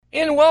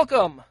And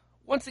welcome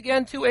once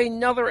again to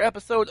another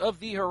episode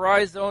of the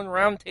HoriZone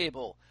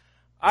Roundtable.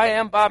 I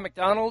am Bob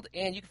McDonald,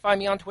 and you can find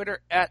me on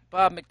Twitter at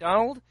Bob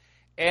McDonald.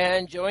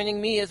 And joining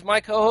me is my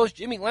co-host,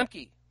 Jimmy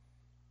Lemke.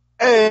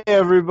 Hey,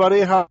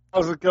 everybody.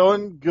 How's it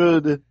going?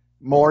 Good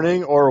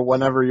morning, or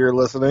whenever you're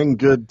listening,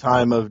 good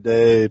time of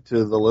day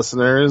to the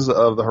listeners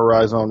of the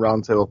HoriZone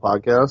Roundtable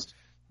podcast.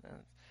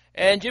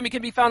 And Jimmy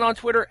can be found on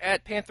Twitter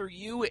at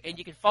PantherU, and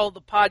you can follow the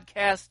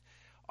podcast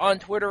on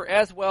Twitter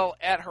as well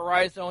at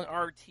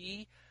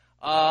HoriZoneRT.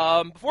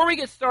 Before we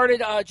get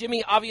started,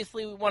 Jimmy,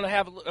 obviously we want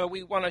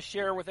to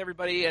share with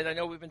everybody, and I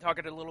know we've been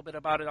talking a little bit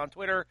about it on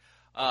Twitter.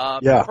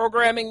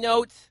 Programming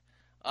notes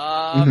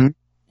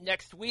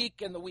next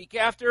week and the week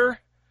after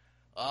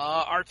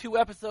are two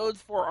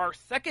episodes for our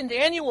second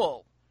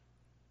annual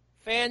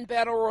Fan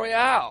Battle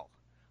Royale.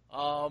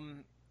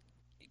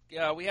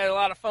 We had a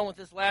lot of fun with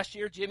this last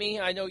year,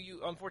 Jimmy. I know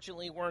you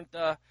unfortunately weren't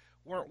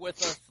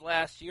with us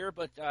last year,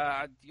 but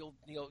you'll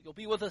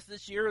be with us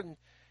this year. And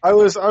I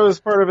was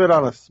part of it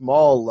on a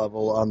small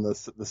level on the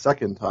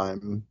second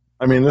time.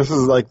 I mean, this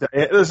is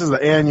the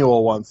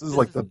annual one. This is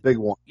the big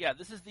one. Yeah,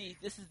 this is the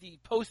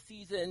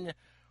postseason.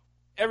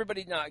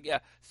 Everybody not yeah.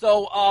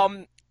 So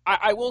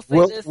I will say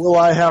this. Will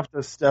I have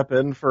to step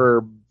in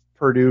for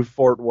Purdue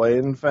Fort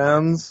Wayne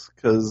fans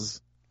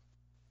because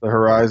the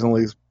HoriZon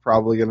League's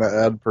probably going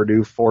to add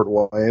Purdue Fort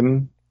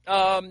Wayne?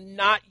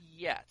 Not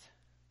yet.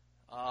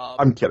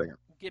 I'm kidding.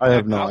 I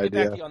have no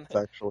idea.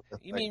 Actually,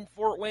 you mean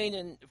Fort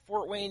Wayne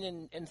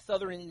and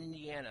Southern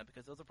Indiana,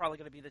 because those are probably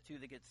going to be the two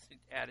that get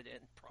added in,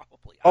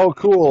 probably. Oh,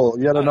 cool!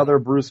 Yet another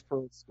Bruce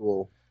Pearl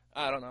school.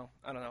 I don't know,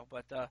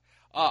 but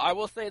I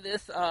will say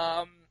this: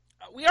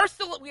 we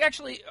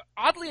actually,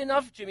 oddly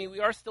enough, Jimmy, we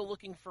are still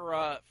looking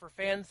for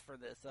fans for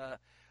this.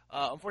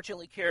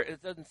 Unfortunately,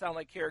 it doesn't sound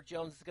like Carrick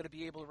Jones is going to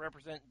be able to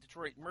represent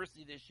Detroit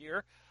Mercy this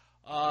year.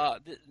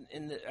 At this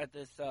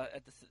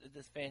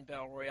Fan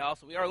Battle Royale,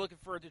 so we are looking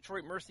for a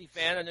Detroit Mercy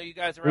fan. I know you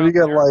guys are. Maybe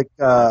maybe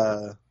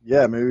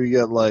we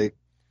get like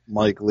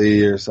Mike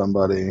Lee or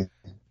somebody.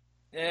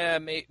 Yeah,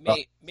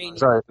 maybe.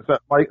 Sorry,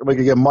 Mike. We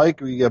could get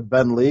Mike. We could get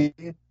Ben Lee.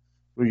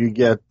 We could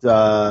get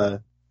Ray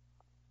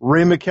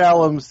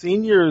McCallum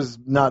Sr.'s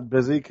not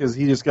busy because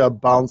he just got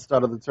bounced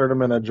out of the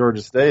tournament at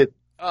Georgia State.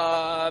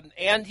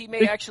 And he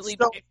may actually,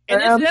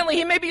 and incidentally,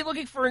 he may be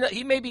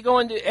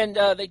going to, and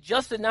they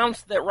just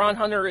announced that Ron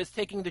Hunter is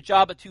taking the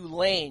job at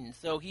Tulane,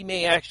 so he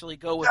may actually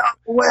go with.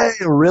 No way,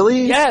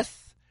 really? Yes.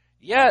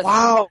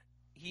 Wow.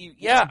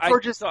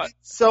 Georgia State's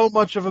so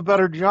much of a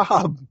better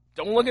job.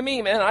 Don't look at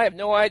me, man. I have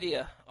no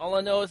idea. All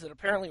I know is that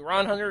apparently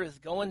Ron Hunter is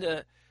going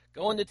to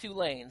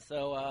Tulane.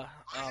 So I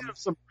have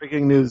some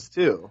breaking news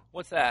too.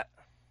 What's that?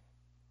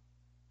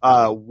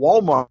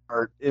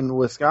 Walmart in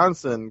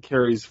Wisconsin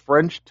carries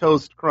French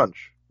Toast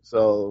Crunch.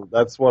 So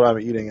that's what I'm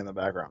eating in the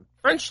background.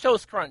 French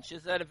Toast Crunch,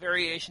 is that a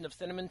variation of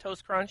Cinnamon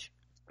Toast Crunch?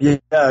 Yeah,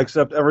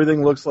 except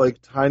everything looks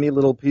like tiny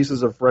little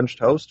pieces of French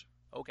toast.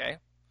 Okay.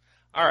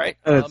 All right.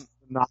 And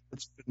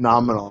it's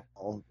phenomenal.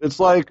 It's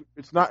less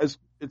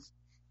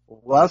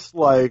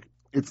like,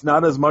 it's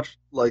not as much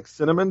like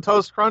Cinnamon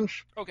Toast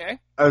Crunch. Okay.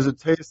 As it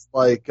tastes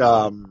like,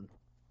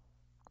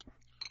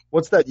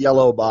 what's that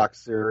yellow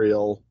box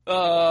cereal?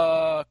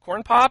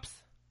 Corn Pops?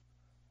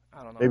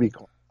 I don't know. Maybe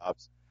Corn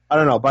Pops. I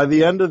don't know. By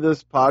the end of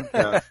this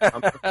podcast, I'm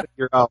going to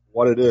figure out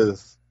what it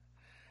is.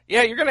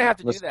 Yeah, you're going to have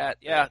to do that.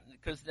 Yeah,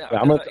 because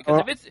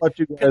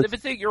if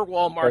it's at your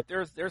Walmart,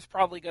 there's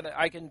probably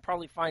I can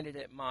probably find it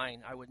at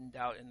mine. I wouldn't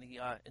doubt in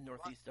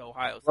Northeast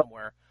Ohio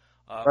somewhere.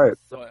 Right.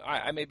 So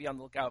I may be on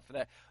the lookout for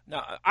that.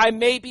 Now I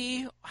may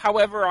be,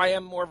 however, I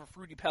am more of a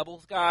Fruity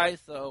Pebbles guy.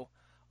 So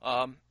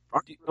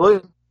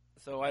really?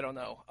 So I don't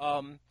know.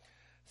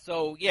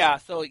 So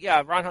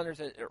Ron Hunter's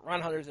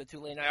at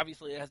Tulane.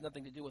 Obviously, it has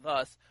nothing to do with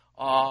us.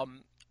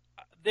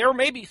 There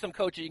may be some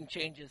coaching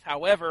changes,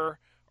 however,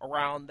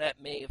 around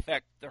that may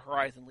affect the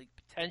HoriZon League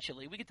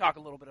potentially. We could talk a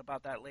little bit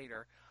about that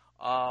later.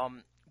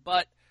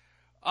 But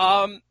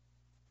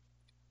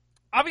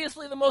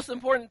obviously, the most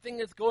important thing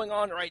that's going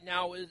on right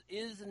now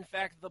is in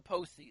fact the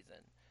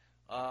postseason,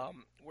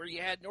 where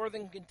you had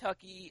Northern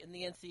Kentucky in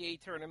the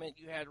NCAA Tournament,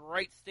 you had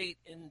Wright State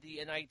in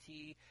the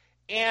NIT.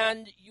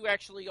 And you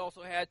actually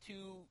also had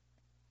two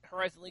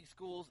HoriZon League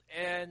schools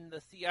and the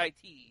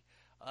CIT,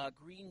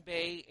 Green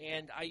Bay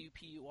and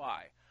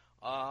IUPUI.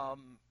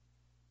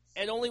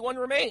 And only one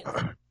remains.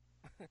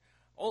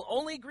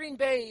 Only Green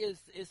Bay is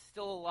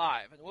still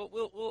alive, and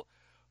we'll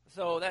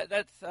so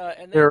that's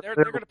and they're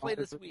going to play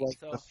this week.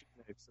 So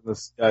the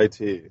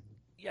CIT.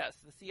 Yes,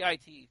 the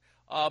CIT.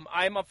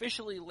 I'm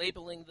officially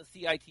labeling the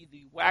CIT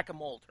the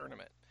Whack-A-Mole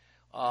tournament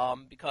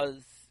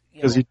because.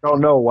 Because you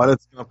don't know when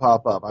it's going to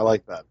pop up. I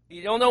like that.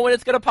 You don't know when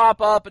it's going to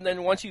pop up, and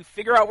then once you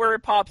figure out where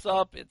it pops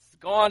up, it's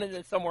gone and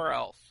it's somewhere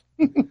else.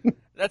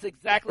 That's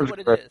exactly what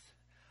it is.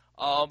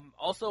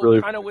 Also,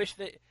 really kind of wish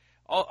that.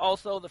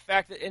 Also, the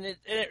fact that,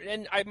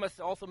 and I must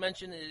also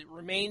mention, it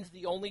remains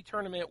the only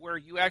tournament where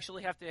you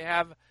actually have to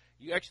have.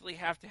 You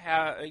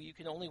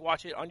can only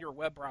watch it on your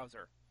web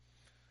browser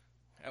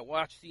at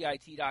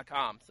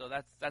watchcit.com. So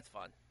that's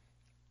fun.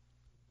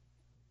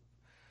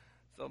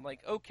 So I'm like,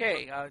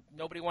 okay,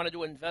 nobody wanted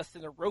to invest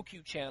in a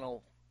Roku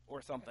channel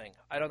or something.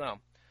 I don't know.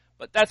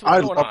 But that's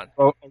what's going on.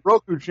 A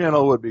Roku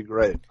channel would be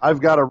great.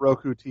 I've got a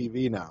Roku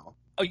TV now.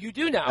 Oh, you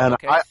do now? And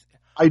Okay.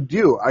 I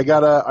do.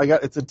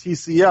 It's a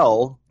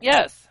TCL.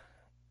 Yes.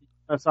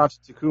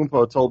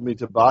 Antetokounmpo told me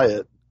to buy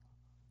it.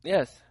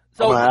 Yes.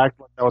 So I'm gonna act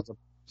like that was a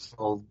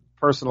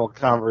personal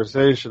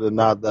conversation and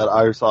not that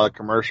I saw a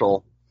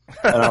commercial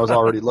and I was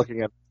already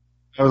looking at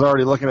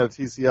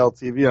TCL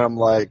TV and I'm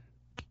like,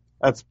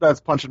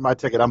 that's punching my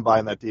ticket. I'm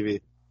buying that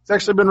TV. It's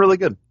actually been really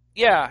good.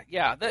 Yeah.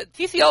 The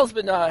TCL's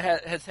been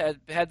has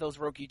had those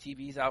Roku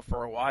TVs out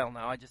for a while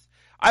now.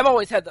 I've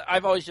always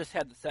just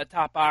had the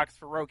set-top box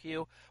for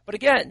Roku. But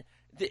again,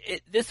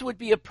 this would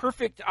be a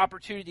perfect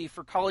opportunity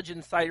for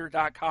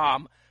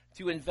collegeinsider.com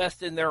to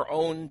invest in their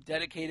own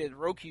dedicated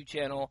Roku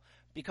channel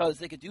because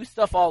they could do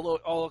stuff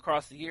all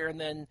across the year, and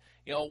then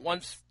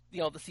once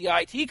the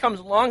CIT comes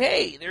along,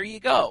 hey, there you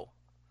go.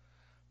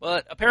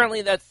 But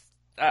apparently that's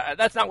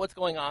not what's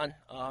going on.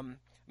 I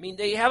mean,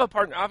 they have a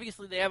partner.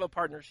 Obviously, they have a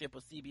partnership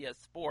with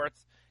CBS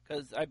Sports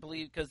because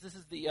this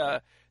is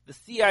the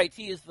CIT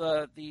is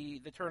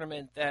the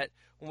tournament that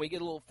when we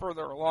get a little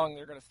further along,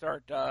 they're going to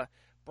start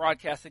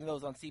broadcasting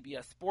those on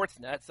CBS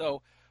Sportsnet.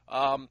 So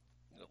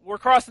we're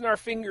crossing our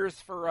fingers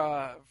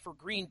for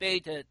Green Bay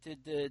to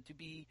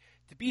be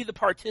the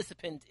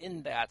participant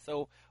in that.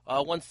 So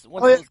once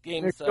those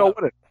games,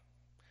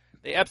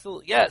 they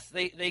absolutely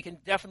they can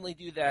definitely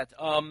do that.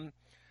 So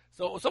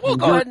we'll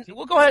go ahead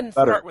and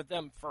start with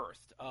them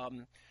first.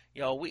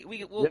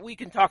 We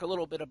can talk a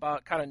little bit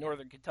about kind of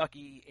Northern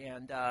Kentucky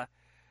and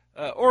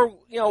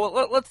let's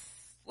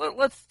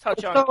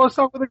touch on. Let's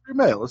talk with the Green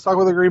Bay. Let's talk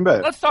with the Green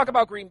Bay. Let's talk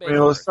about Green Bay.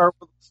 Let's start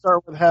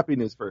with happy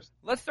news first.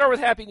 Let's start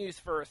with happy news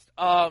first.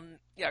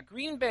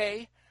 Green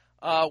Bay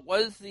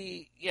was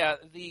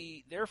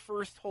their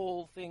first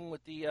whole thing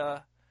with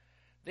the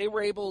they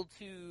were able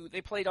to they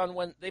played on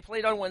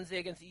Wednesday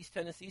against East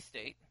Tennessee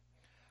State.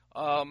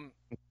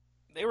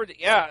 It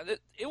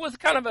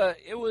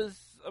was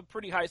a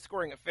pretty high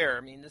scoring affair.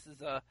 I mean, this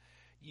is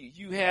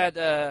you had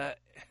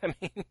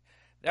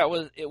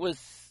it was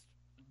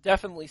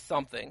definitely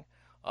something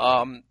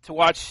to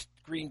watch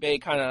Green Bay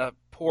kind of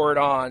pour it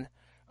on.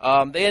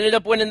 They ended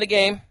up winning the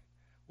game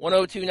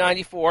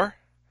 102-94.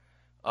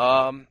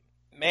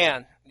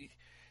 Man,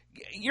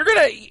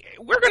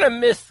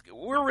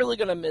 we're really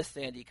gonna miss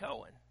Sandy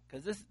Cohen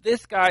because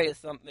this guy is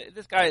something.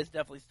 This guy is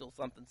definitely still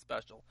something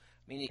special.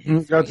 I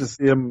mean, got to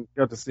see him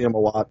a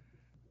lot.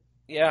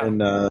 Yeah. In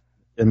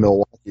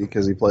Milwaukee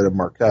because he played at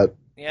Marquette.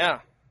 Yeah.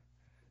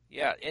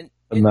 And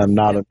then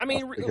not.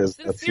 Because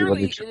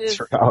sincerely, it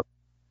is. Out.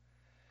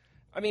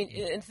 I mean,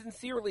 and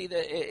sincerely,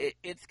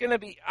 it's going to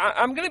be.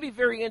 I'm going to be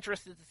very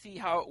interested to see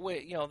how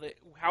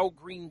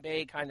Green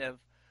Bay kind of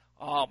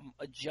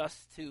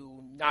adjusts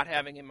to not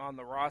having him on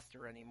the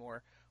roster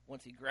anymore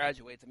once he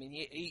graduates. I mean,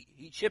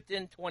 he chipped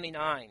in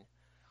 29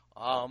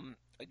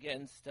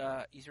 against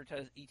Eastern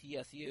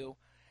ETSU,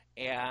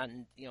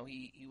 and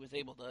he was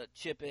able to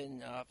chip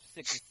in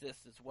 6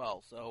 assists as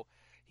well. So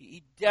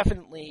he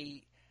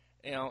definitely.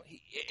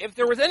 If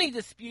there was any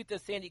dispute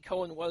that Sandy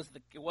Cohen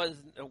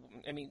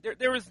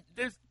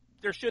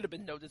there should have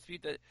been no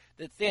dispute that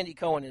Sandy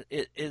Cohen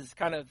is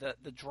kind of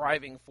the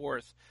driving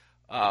force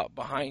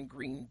behind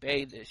Green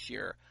Bay this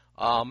year.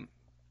 And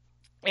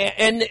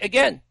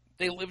again,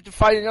 they live to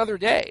fight another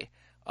day.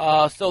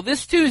 So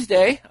this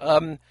Tuesday,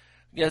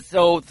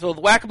 so the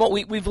whack-a-mole,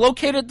 we've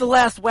located the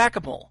last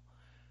whack-a-mole,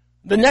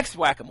 the next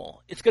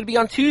whack-a-mole. It's going to be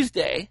on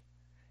Tuesday.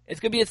 It's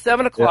going to be at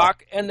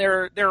 7:00, and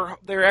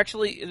they're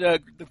actually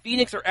the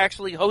Phoenix are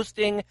actually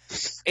hosting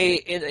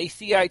a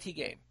CIT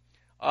game.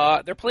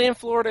 They're playing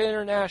Florida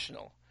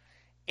International,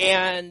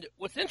 and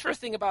what's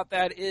interesting about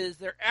that is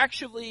they're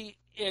actually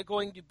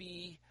going to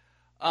be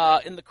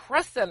in the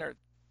Crest Center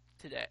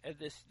today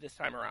this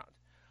time around,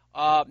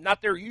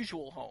 not their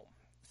usual home.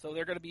 So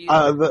they're going to be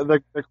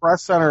the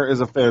Crest Center is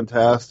a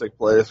fantastic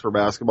place for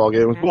basketball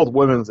games, both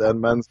women's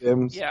and men's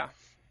games. Yeah.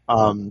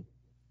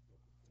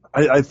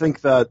 I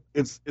think that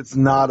it's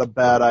not a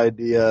bad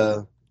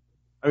idea.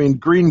 I mean,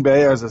 Green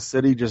Bay as a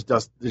city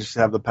just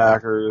have the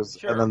Packers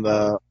and then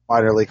the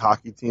minor league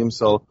hockey team.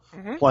 So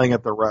playing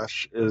at the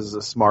Resch is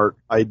a smart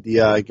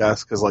idea, I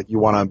guess, because you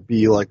want to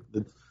be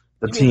the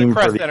team the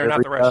Crest for the Center,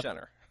 not the Resch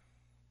Center.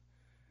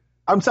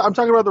 I'm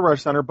talking about the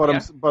Resch Center,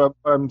 but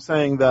I'm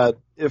saying that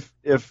if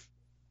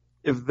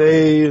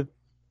they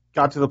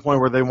got to the point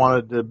where they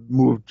wanted to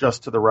move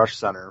just to the Resch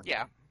Center,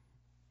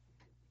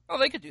 oh,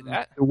 they could do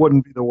that. It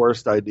wouldn't be the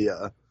worst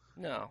idea.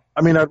 No.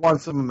 I mean, I'd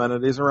want some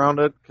amenities around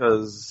it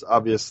because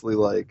obviously,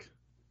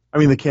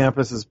 the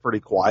campus is pretty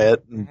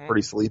quiet and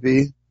pretty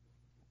sleepy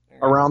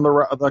around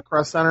the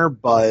Crest Center,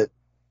 but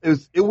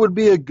it would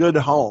be a good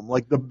home.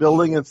 The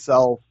building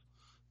itself,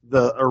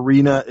 the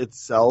arena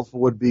itself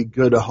would be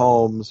good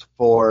homes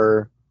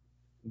for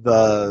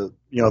the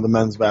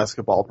men's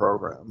basketball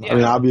program. Yeah. I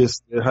mean,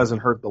 obviously, it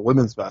hasn't hurt the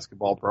women's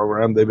basketball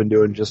program. They've been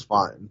doing just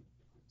fine.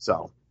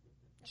 So.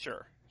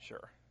 Sure.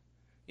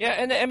 Yeah,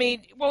 and I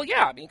mean, well,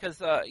 yeah, I mean, because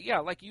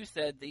like you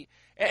said,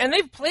 and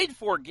they've played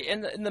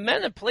and the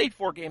men have played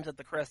 4 games at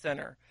the Crest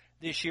Center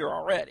this year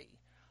already.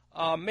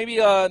 Maybe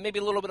a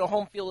little bit of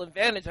home field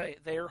advantage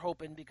they're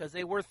hoping, because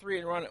they were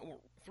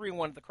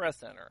 3-1 at the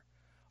Crest Center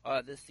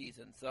this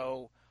season.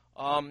 So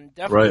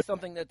definitely Right.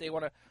 something that they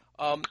want to.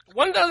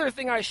 One other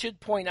thing I should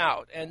point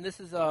out, and this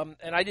is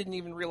and I didn't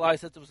even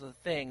realize that this was a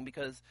thing,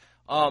 because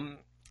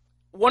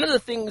one of the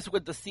things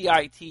with the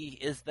CIT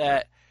is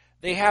that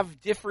they have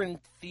different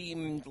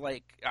themed,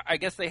 like, I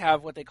guess they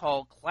have what they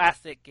call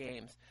classic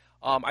games.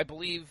 I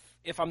believe,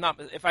 if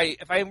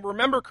I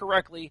remember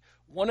correctly,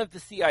 one of the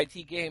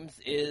CIT games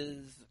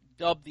is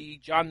dubbed the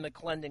John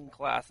McClendon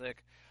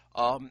Classic.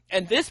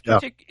 And this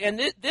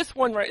this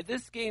one, right,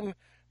 this game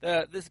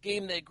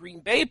that Green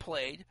Bay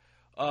played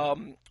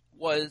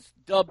was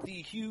dubbed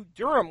the Hugh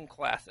Durham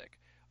Classic,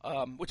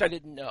 which I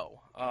didn't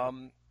know.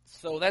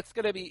 So that's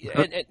going to be,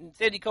 and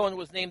Sandy Cohen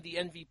was named the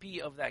MVP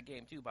of that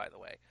game too, by the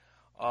way.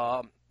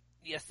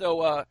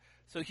 So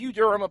Hugh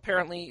Durham,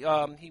 apparently,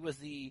 he was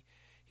the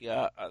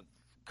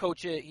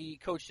coach. He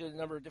coached at a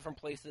number of different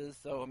places.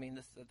 So I mean,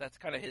 that's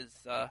kind of his,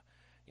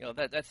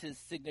 that's his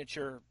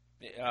signature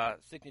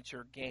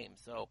game.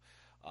 So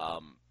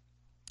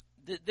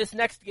this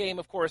next game,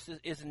 of course,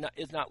 is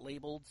not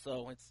labeled.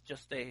 So it's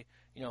just a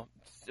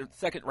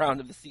second round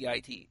of the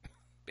CIT,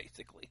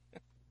 basically.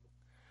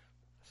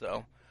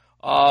 So,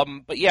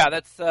 but yeah,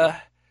 that's.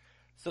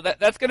 So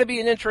that's going to be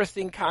an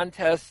interesting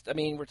contest. I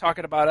mean, we're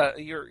talking about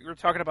you're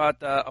talking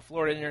about a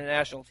Florida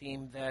international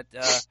team that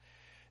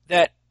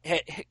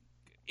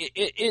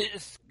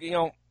is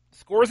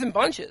scores in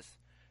bunches.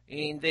 I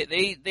mean,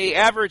 they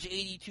average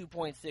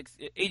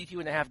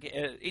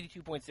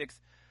 82.6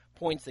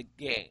 points a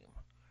game,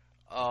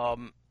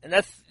 and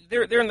that's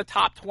they're in the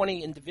top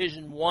 20 in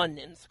Division I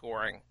in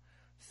scoring.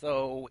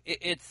 So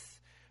it's.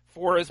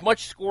 For as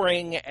much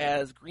scoring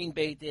as Green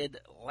Bay did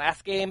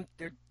last game,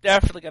 they're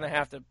definitely going to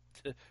have to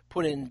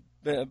put in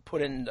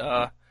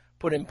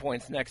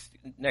points next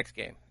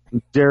game.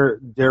 Dare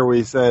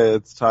we say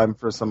it's time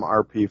for some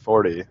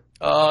RP40?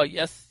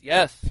 Yes.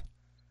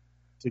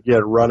 To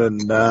get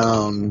running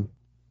down.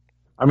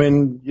 I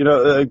mean, you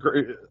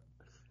clearly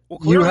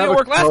you have it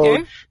worked a last coach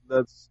game.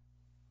 that's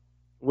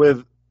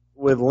with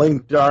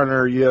Link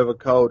Darner. You have a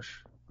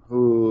coach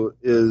who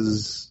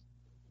is,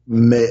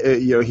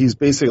 he's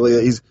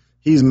basically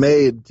he's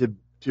made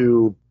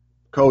to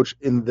coach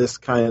in this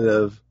kind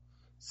of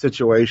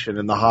situation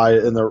in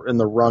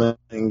the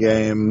running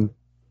game.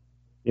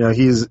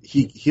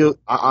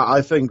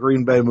 I think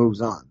Green Bay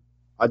moves on.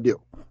 I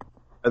do.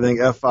 I think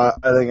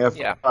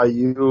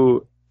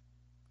FIU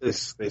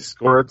they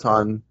score a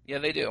ton. Yeah,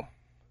 they do.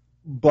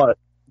 But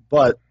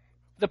the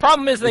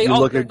problem is they're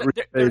not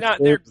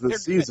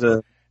this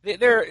season.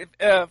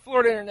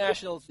 Florida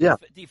International's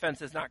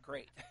defense is not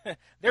great.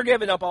 They're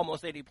giving up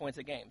almost 80 points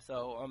a game.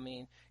 So I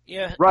mean,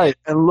 yeah. Right,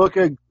 and look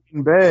at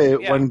Green Bay.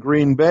 Yeah. When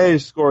Green Bay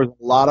scores a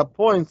lot of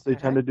points, they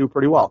tend to do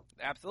pretty well.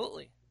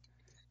 Absolutely,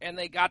 and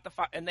they have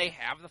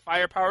the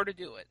firepower to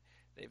do it.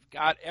 They've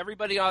got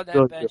everybody on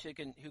that bench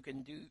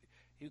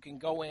who can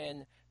go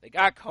in. They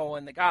got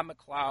Cohen, they got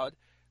McLeod,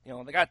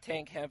 they got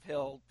Tank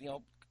Hemphill,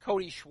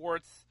 Cody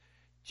Schwartz,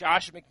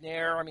 Josh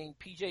McNair. I mean,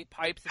 PJ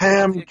Pipes,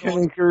 Cam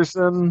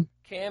Hankerson.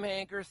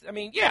 I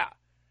mean, yeah.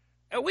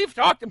 And we've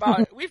talked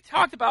about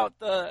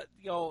the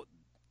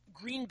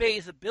Green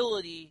Bay's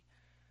ability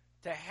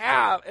to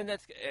have, and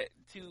that's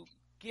to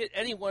get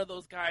any one of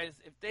those guys,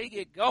 if they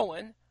get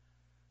going,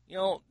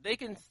 they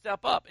can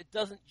step up. It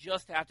doesn't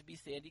just have to be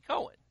Sandy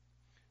Cohen.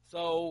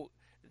 So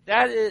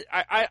that is,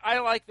 I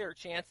like their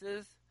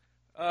chances,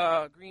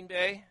 Green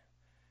Bay.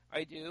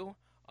 I do.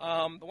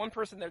 The one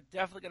person they're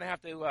definitely going to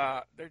have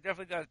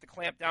to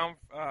clamp down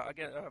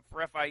again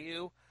for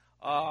FIU,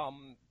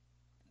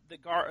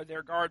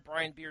 their guard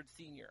Brian Beard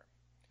Sr.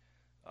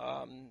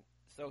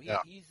 So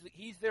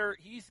he's their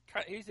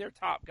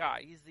top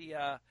guy. He's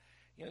the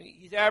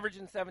he's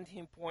averaging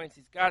 17 points.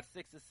 He's got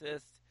 6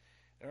 assists.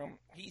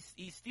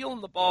 He's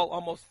stealing the ball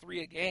almost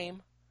 3 a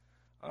game.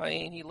 I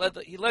mean, he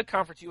led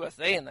Conference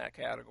USA in that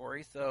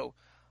category. So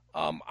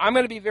I'm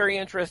going to be very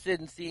interested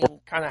in seeing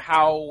kind of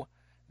how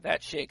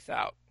that shakes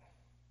out.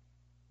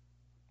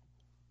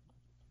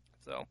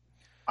 So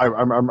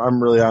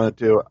I'm really on it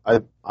too. I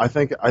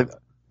think I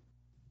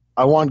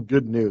want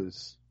good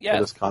news for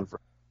this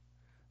conference.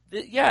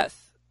 Yes.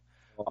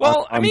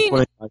 Well, I'm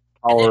putting my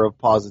power of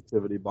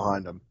positivity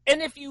behind them.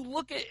 And if you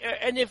look at,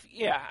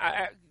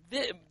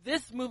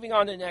 this moving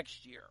on to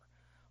next year,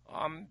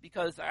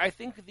 because I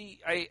think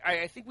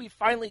I think we've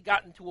finally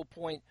gotten to a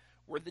point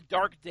where the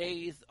dark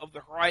days of the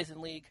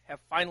HoriZone League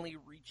have finally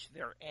reached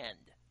their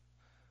end.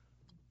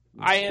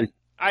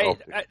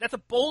 That's a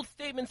bold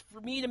statement for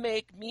me to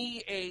make.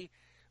 Me a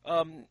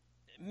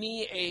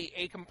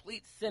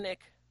complete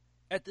cynic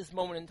at this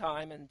moment in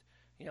time, and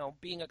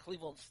being a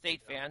Cleveland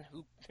State fan,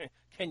 who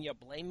can you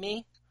blame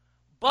me?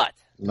 But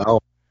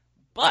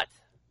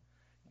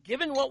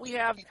given what we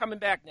have coming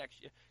back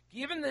next year,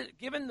 given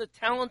the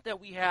talent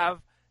that we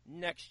have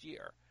next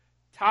year,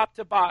 top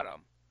to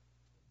bottom,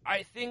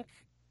 I think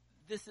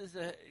this is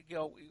I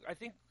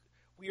think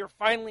we are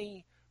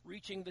finally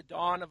reaching the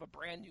dawn of a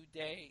brand new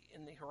day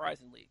in the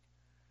HoriZone League.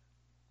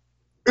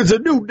 It's a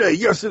new day.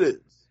 Yes, it is.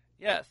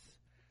 Yes,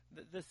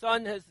 the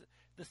sun has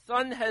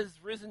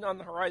risen on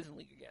the HoriZone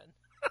League again,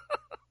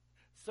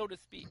 so to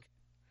speak.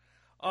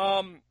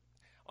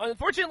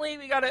 Unfortunately,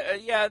 we got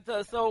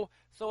to so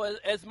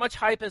as much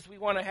hype as we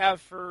want to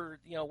have for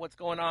what's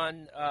going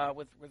on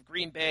with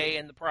Green Bay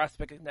and the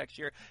prospect of next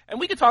year, and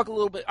we could talk a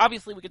little bit.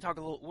 Obviously, we could talk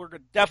a little. We're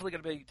definitely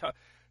going to be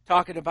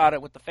talking about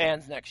it with the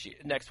fans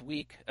next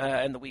week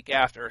and the week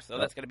after. So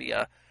that's going to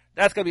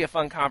be a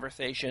fun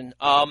conversation.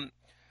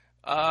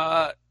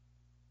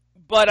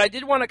 But I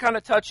did want to kind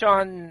of touch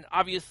on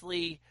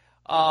obviously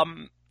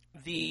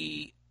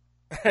the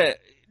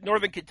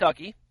Northern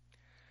Kentucky,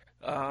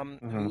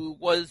 who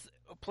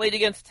played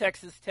against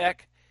Texas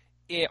Tech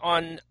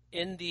in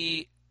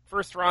the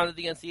first round of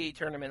the NCAA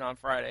tournament on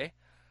Friday.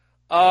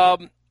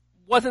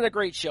 Wasn't a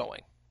great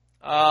showing.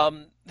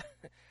 I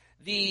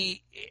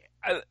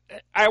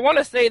want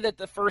to say that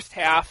the first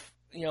half,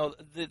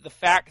 the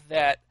fact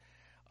that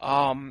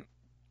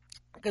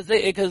because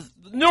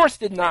the Norse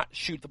did not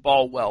shoot the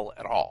ball well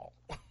at all.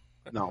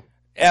 No.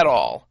 At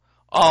all.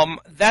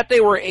 That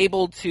they were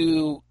able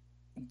to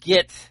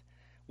get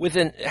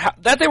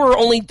that they were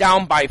only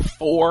down by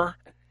 4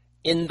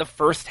 in the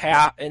first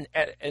half and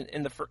at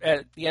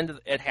the end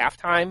at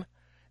halftime.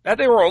 That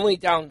they were only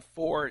down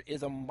 4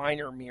 is a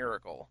minor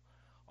miracle.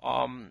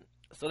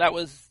 So that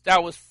was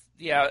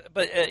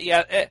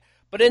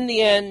but in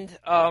the end,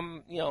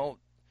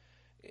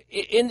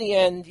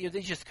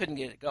 they just couldn't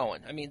get it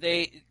going. I mean,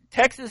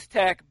 Texas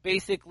Tech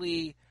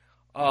basically,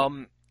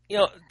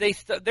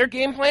 their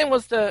game plan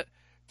was to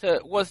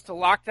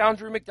lock down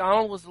Drew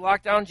McDonald, was to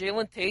lock down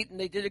Jalen Tate, and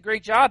they did a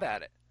great job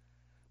at it.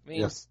 I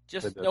mean, yes,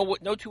 just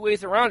no two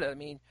ways around it. I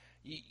mean,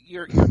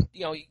 you're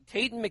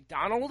Tate and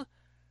McDonald,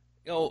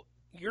 they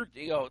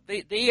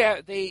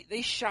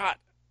shot,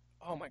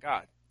 oh my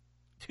God,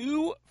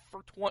 4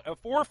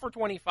 for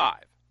 25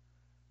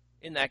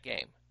 in that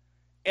game,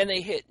 and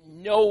they hit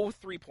no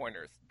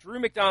 3-pointers. Drew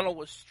McDonald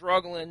was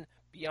struggling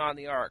beyond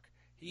the arc.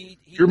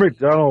 Drew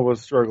McDonald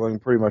was struggling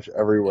pretty much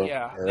everywhere.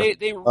 Yeah,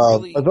 they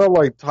really. I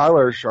felt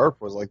Tyler Sharp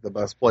was the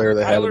best player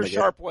they had. Tyler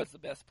Sharp was the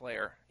best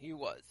player. He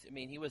was. I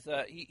mean, he was.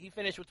 He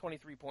finished with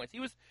 23 points. He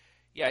was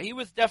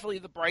definitely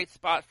the bright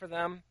spot for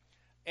them,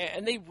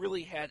 and they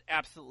really had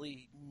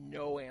absolutely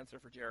no answer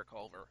for Jarrett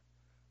Culver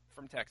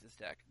from Texas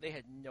Tech. They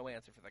had no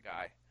answer for the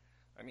guy.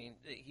 I mean,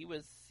 he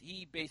was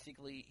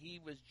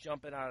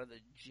jumping out of the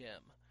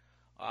gym,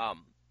 and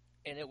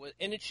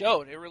it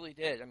showed. It really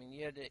did. I mean,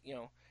 you had to,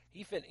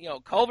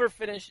 Culver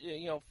finished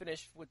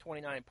with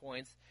 29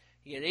 points.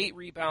 He had 8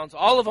 rebounds,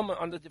 all of them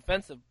on the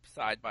defensive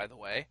side, by the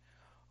way.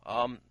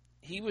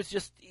 He was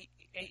just,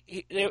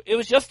 it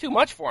was just too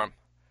much for him.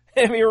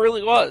 I mean, it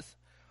really was.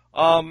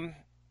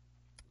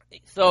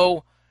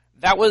 So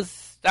that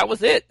was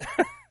it.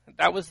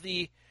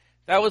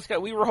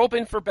 We were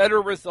hoping for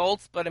better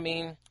results, but I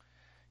mean,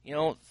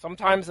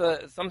 sometimes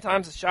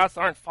the shots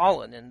aren't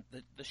falling, and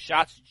the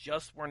shots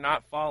just were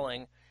not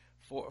falling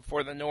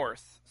for the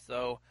Norse.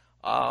 So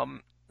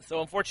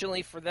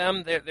unfortunately for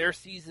them, their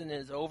season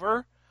is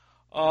over,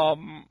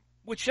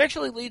 which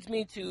actually leads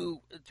me to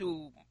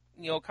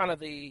kind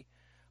of a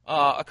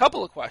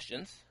couple of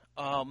questions.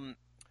 So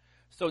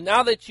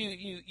now that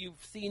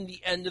you've seen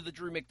the end of the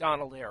Drew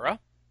McDonald era,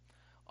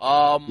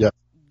 yeah.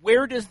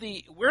 Where do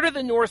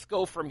the Norse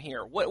go from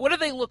here? What do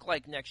they look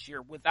like next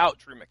year without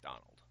Drew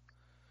McDonald?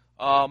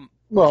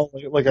 Well,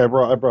 like I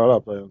brought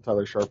up,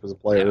 Tyler Sharp is a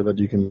player that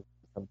you can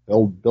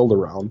build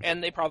around,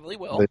 and they probably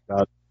will.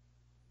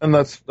 And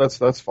that's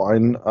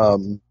fine.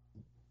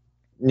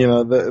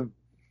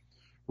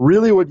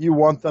 Really what you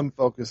want them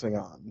focusing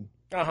on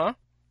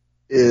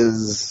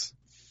is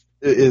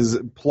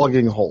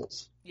plugging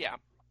holes. Yeah.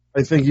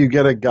 I think you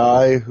get a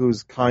guy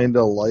who's kind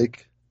of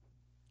like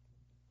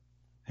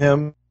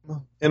him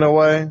in a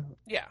way.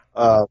 Yeah.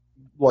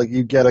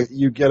 You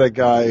get a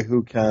guy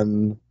who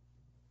can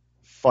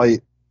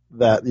fight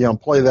that,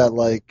 play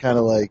that kind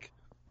of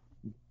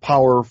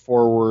power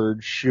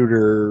forward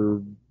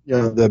shooter,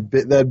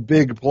 that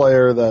big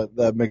player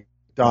that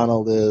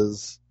McDonald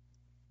is.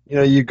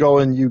 You go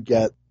and you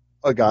get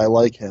a guy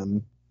like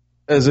him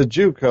as a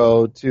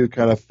JUCO to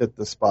kind of fit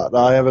the spot.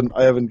 Now, I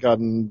haven't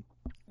gotten.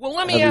 Well,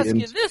 let me ask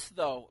you this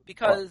though,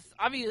 because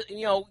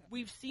obviously,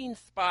 we've seen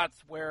spots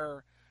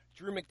where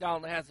Drew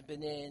McDonald hasn't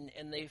been in,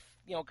 and they've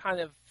kind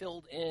of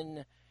filled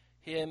in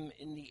him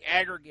in the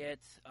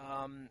aggregate.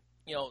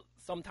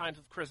 Sometimes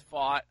with Chris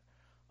Vogt.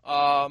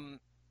 And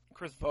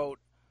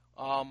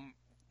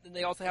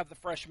they also have the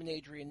freshman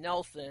Adrian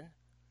Nelson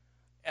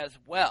as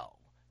well.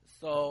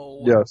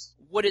 So yes,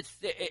 would it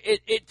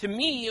to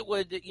me it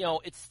would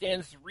it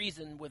stands to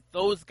reason with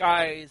those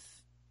guys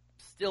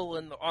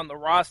still on the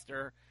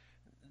roster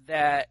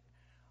that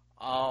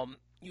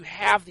you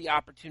have the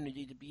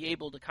opportunity to be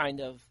able to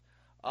kind of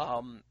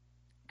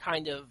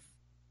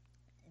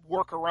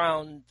work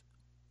around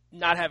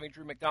not having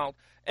Drew McDonald,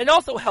 and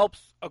also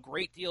helps a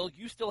great deal.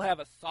 You still have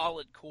a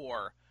solid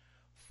core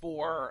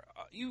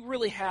you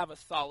really have a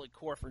solid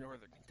core for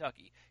Northern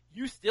Kentucky.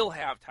 You still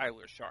have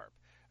Tyler Sharp.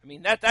 I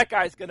mean, that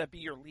guy's going to be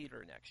your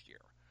leader next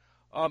year.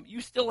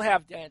 You still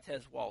have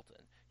Dantez Walton.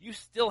 You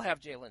still have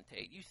Jalen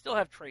Tate. You still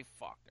have Trey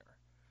Faulkner.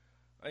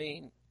 I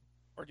mean,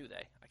 or do they?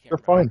 I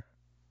can't remember.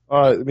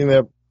 Fine. I mean,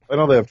 I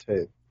know they have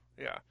Tate.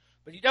 Yeah.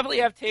 But you definitely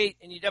have Tate,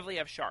 and you definitely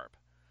have Sharp.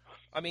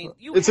 I mean,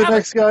 it's a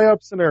next guy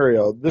up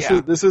scenario.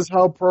 This is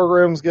how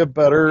programs get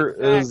better,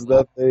 exactly.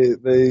 Is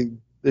that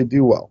they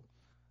do well.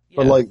 Yes.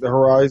 But like the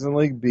Horizon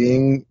League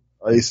being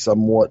a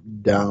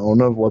somewhat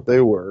down of what they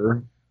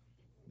were,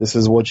 this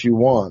is what you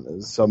want,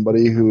 is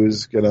somebody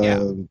who's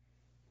gonna,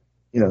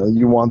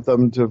 you want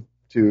them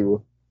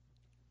to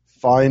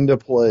find a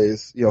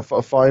place,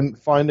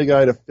 find a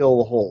guy to fill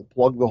the hole,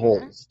 plug the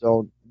holes.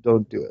 Don't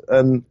do it.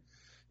 And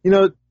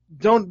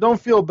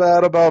don't feel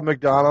bad about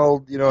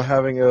McDonald,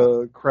 having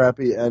a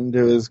crappy end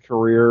to his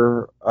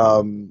career.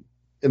 In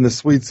the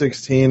Sweet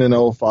 16 in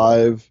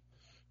 2005,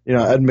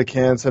 Ed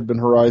McCants had been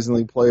Horizon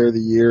League Player of the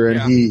Year,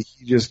 and he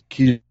just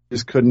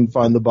couldn't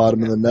find the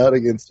bottom of the net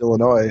against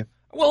Illinois.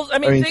 Well, I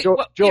mean, Joe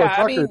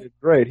Tucker did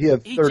great. He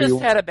had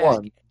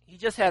 31. He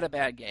just had a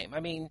bad game. I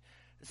mean,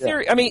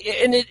 I mean,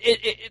 and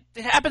it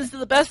happens to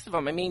the best of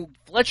them. I mean,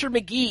 Fletcher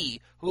McGee,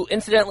 who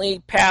incidentally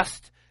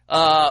passed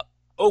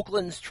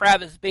Oakland's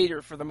Travis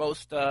Bader for the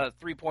most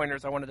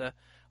 3-pointers. I wanted to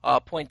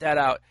point that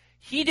out.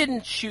 He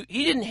didn't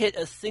hit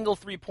a single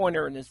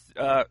 3-pointer in his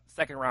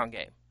second round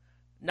game.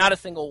 Not a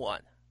single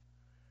one.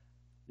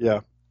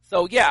 Yeah.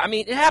 So yeah, I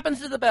mean, it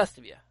happens to the best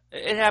of you.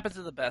 It happens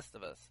to the best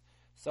of us.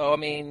 So I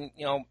mean,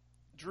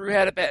 Drew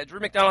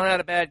McDonald had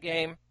a bad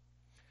game.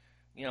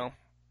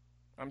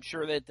 I'm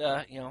sure that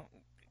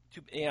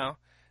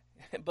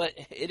but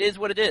it is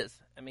what it is.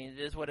 I mean, it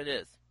is what it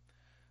is.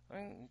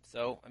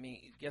 So, I mean,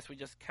 I guess we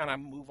just kind of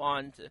move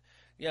on to,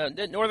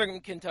 Northern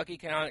Kentucky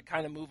can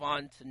kind of move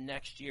on to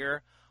next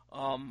year.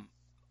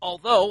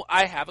 Although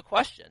I have a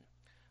question.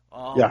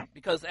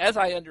 Because as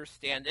I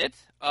understand it,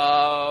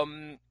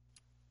 and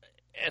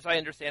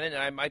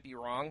I might be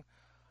wrong,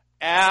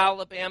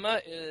 Alabama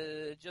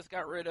just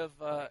got rid of,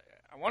 I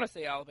want to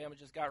say Alabama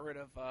just got rid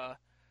of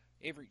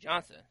Avery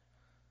Johnson.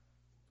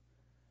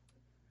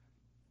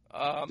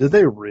 Did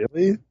they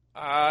really?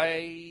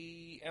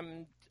 I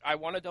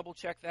want to double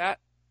check that.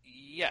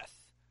 Yes,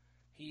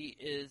 he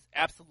is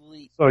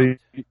absolutely.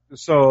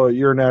 So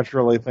you're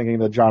naturally thinking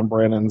that John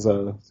Brannon's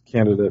a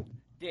candidate.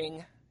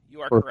 Ding,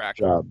 you are correct.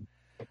 Job.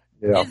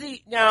 Yeah. Is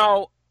he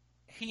now?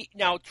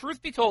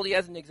 Truth be told, he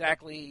hasn't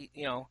exactly.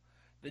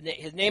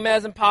 His name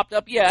hasn't popped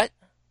up yet.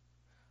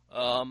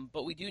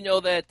 But we do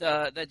know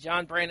that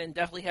John Brannon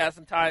definitely has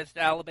some ties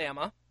to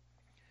Alabama.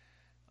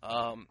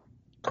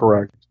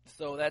 Correct.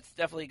 So that's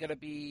definitely going to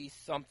be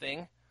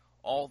something.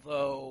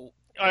 Although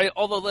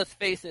let's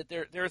face it,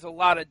 there's a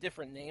lot of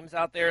different names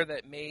out there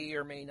that may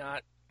or may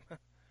not,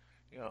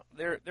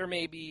 there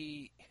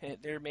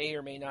may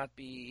or may not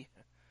be,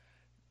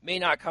 may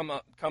not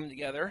come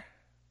together.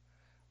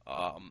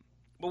 But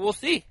we'll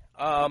see.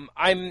 I'm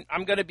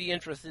going to be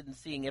interested in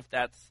seeing if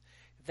that's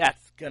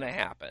going to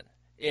happen.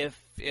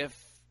 If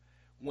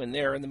when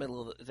they're in the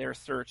middle of their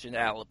search in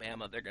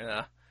Alabama, they're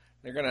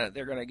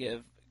gonna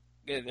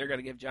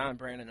give John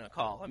Brannon a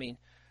call. I mean,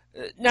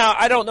 now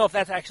I don't know if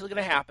that's actually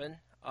going to happen.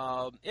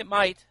 It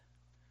might.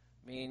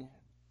 I mean,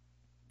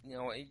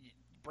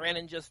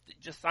 Brannon just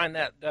signed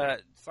that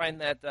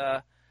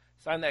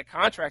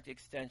contract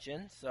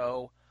extension,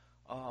 so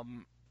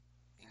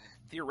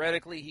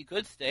theoretically he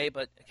could stay.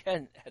 But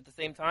again, at the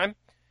same time,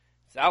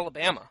 it's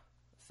Alabama.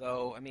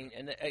 So I mean,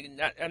 and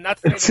I'm not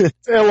saying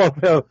it's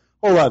Alabama.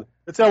 Hold on,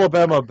 it's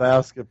Alabama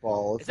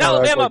basketball. It's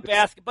Alabama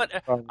basketball.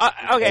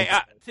 Okay,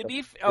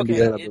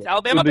 it's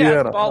Alabama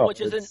basketball,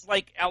 which isn't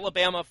like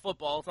Alabama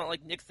football. It's not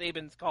like Nick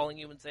Saban's calling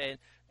you and saying,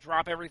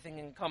 "Drop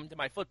everything and come to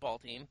my football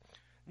team."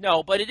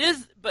 No, but it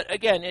is. But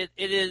again, it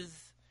is.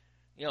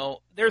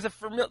 There's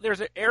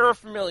an air of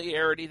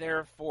familiarity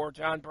there for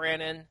John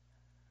Brannon.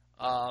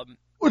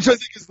 Which I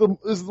think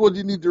is what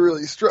you need to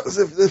really stress.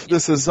 If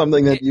this is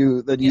something that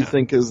you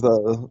think is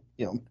going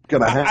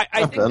to happen,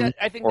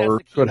 I think or that's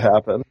the key. Could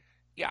happen.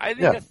 Yeah, I think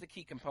that's the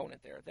key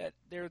component there. That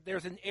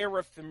there's an air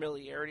of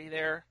familiarity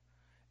there.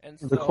 And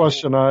so, the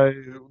question I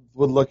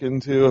would look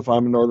into if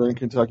I'm a Northern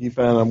Kentucky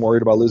fan, I'm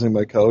worried about losing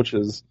my coach.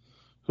 Is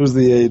who's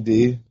the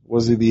AD?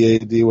 Was he the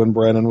AD when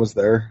Brannon was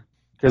there?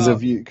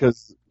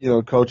 Because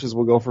coaches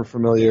will go for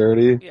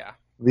familiarity. Yeah.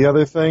 The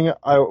other thing,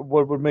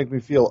 what would make me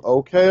feel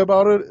okay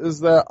about it is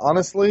that,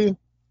 honestly,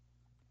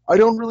 I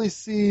don't really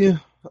see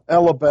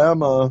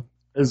Alabama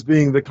as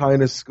being the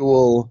kind of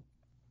school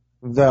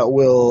that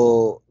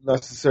will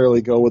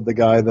necessarily go with the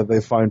guy that they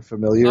find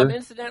familiar.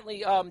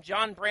 Incidentally,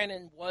 John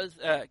Brannon was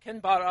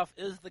Ken Bodoff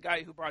is the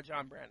guy who brought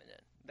John Brannon in.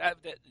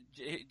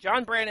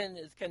 John Brannon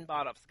is Ken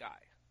Bodoff's guy.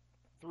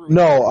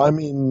 I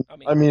mean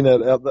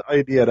the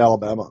AD at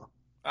Alabama.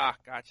 Ah,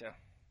 gotcha.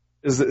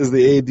 Is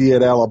the AD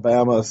at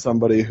Alabama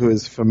somebody who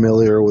is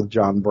familiar with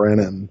John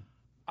Brannon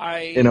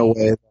in a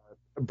way that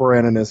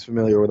Brannon is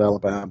familiar with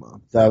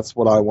Alabama? That's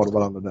what I want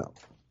to know.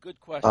 Good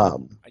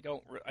question. I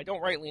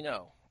don't rightly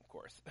know, of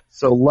course.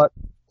 So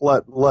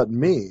let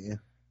me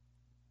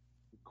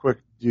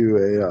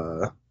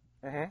do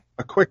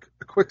a quick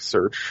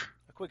search.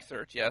 A quick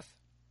search, yes.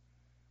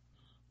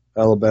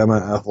 Alabama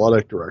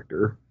athletic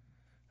director.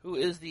 Who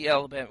is the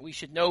Alabama? We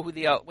should know who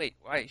the wait.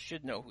 I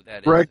should know who that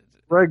is. Greg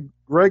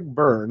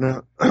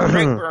Byrne.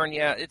 Greg Byrne,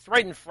 yeah, it's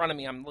right in front of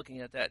me. I'm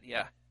looking at that.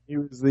 Yeah. He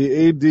was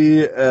the AD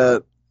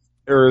at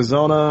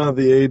Arizona,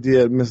 the AD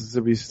at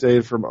Mississippi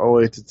State from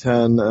 08 to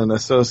 10, and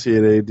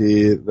associate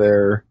AD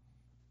there.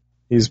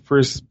 He's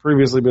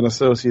previously been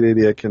associate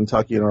AD at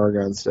Kentucky and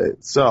Oregon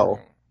State. So,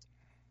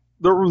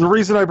 the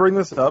reason I bring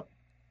this up,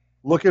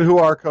 look at who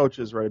our coach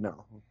is right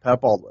now,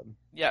 Pat Baldwin.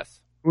 Yes.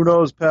 Who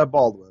knows Pat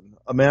Baldwin?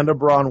 Amanda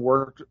Braun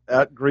worked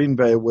at Green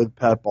Bay with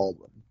Pat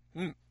Baldwin.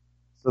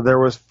 So there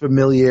was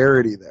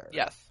familiarity there.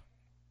 Yes.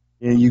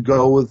 You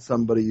go with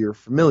somebody you're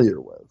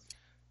familiar with.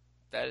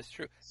 That is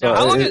true. So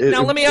now,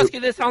 let me ask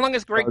you this: how long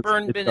has Greg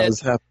Byrne been at?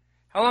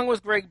 How long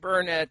was Greg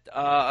Byrne at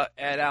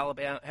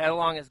Alabama? How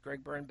long has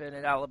Greg Byrne been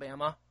at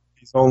Alabama?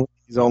 He's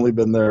only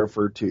been there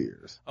for 2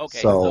 years. Okay,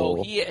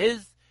 so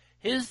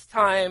his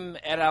time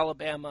at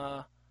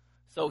Alabama.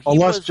 So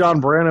unless John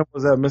Brannon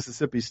was at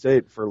Mississippi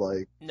State for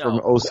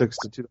from 06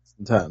 to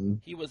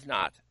 2010. He was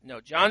not. No,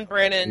 John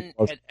Brannon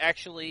had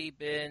actually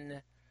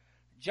been.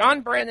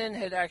 John Brannon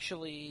had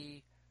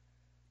actually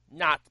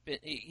not been.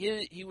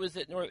 He was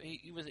at North.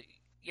 He was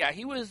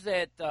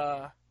at.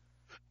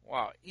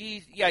 Wow.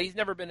 He's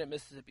never been at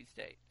Mississippi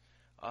State.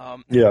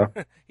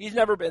 He's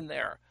never been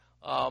there.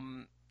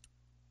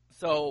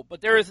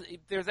 But there's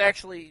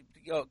actually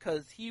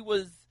because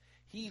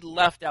he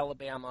left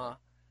Alabama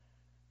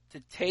to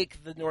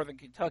take the Northern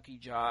Kentucky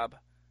job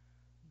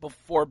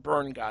before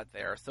Byrne got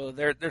there. So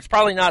there's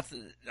probably not.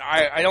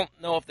 I don't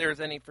know if there's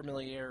any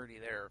familiarity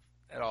there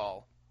at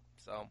all.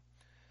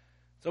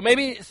 So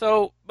maybe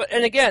so. But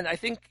and again, I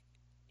think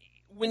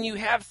when you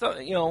have some,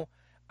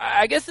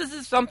 I guess this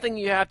is something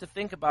you have to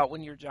think about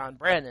when you're John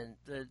Brannon.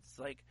 It's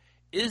like,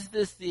 is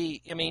this the?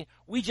 I mean,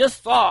 we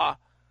just saw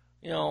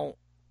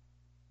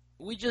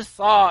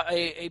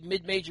a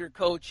mid-major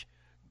coach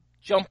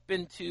jump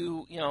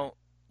into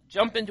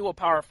a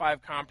Power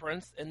 5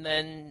 conference and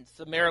then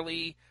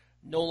summarily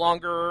no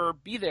longer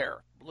be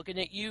there. Looking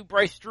at you,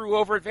 Bryce Drew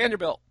over at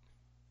Vanderbilt.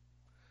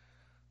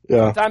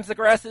 Yeah. Sometimes the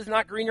grass is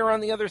not greener on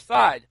the other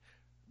side.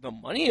 The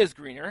money is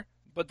greener,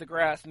 but the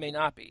grass may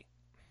not be.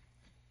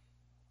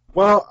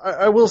 Well,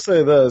 I will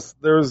say this.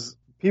 There's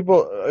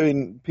people,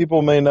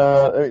 people may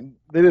not,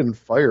 they didn't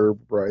fire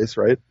Bryce,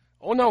 right?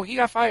 Oh, no, he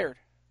got fired.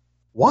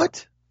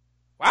 What?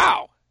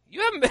 Wow.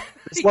 You haven't been...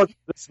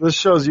 This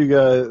shows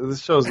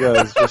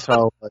guys just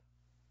how...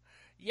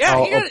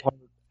 Yeah,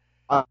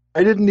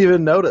 I didn't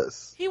even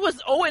notice. He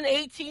was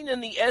 0-18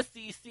 in the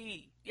SEC.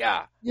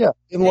 Yeah. Yeah,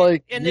 in year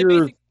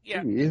 3.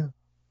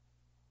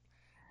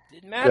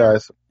 Didn't matter. Yeah,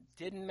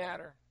 didn't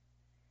matter.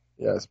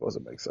 Yeah, I suppose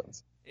it makes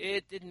sense.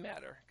 It didn't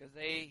matter because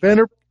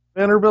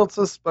Vanderbilt's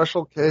a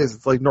special case.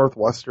 It's like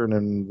Northwestern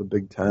and the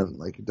Big Ten.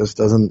 It just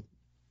doesn't.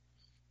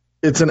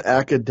 It's an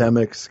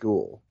academic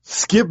school.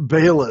 Skip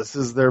Bayless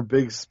is their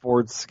big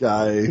sports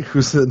guy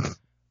who's an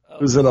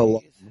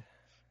alum.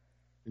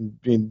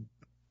 Being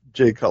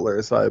Jay Cutler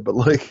aside, but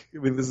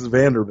this is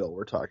Vanderbilt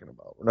we're talking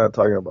about. We're not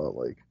talking about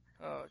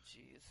Oh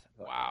jeez!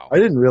 Wow. I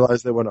didn't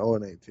realize they went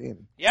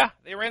 0-18. Yeah,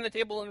 they ran the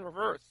table in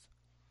reverse.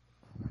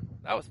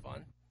 That was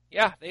fun.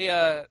 Yeah, they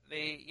were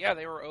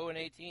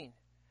 0-18.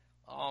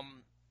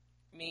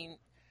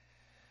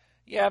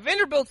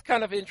 Vanderbilt's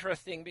kind of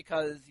interesting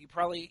because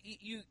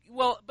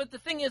but the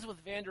thing is with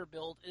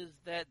Vanderbilt is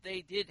that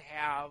they did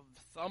have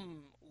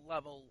some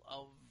level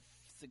of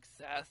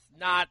success.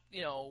 Not,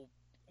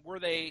 were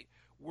they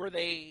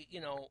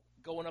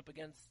going up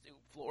against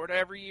Florida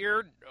every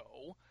year?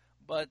 No,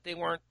 but they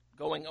weren't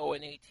going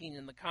 0-18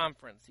 in the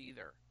conference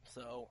either.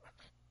 So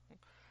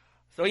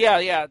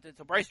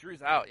Bryce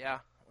Drew's out, yeah.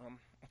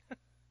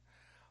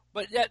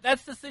 But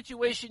that's the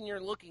situation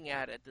you're looking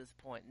at this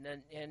point,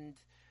 and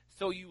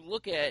so you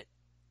look at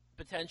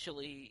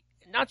potentially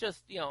not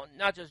just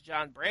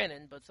John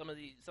Brannon, but some of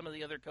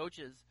the other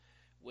coaches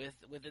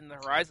within the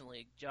HoriZone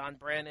League. John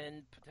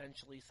Brannon,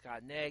 potentially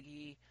Scott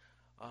Nagy.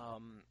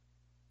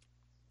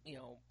 You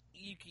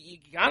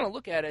kind of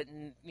look at it,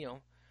 and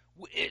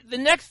the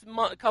next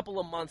couple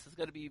of months is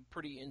going to be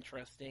pretty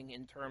interesting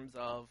in terms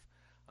of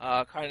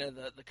kind of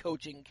the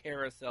coaching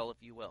carousel, if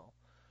you will.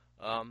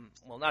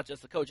 Not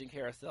just the coaching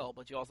carousel,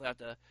 but you also have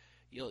to,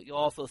 you'll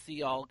also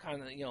see all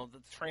kind of, the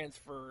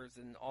transfers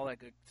and all that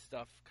good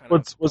stuff.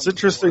 What's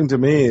interesting to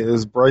me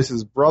is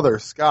Bryce's brother,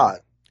 Scott,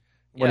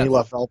 when he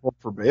left Alpha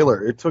for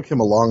Baylor, it took him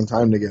a long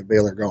time to get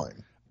Baylor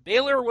going.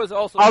 Baylor was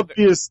also,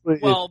 obviously,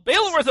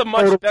 Baylor was a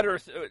much better,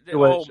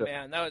 oh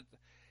man,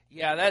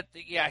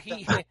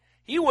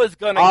 he was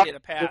going to get a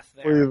pass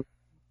there.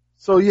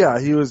 So yeah,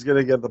 he was going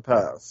to get the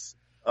pass.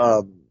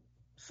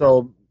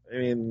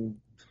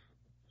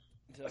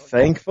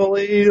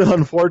 Thankfully,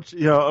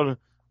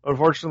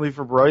 unfortunately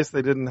for Bryce,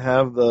 they didn't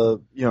have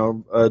the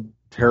a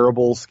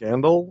terrible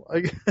scandal. I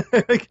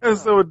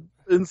guess that would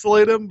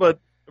insulate him, but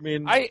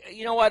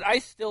I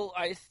still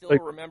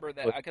remember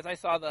that because I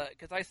saw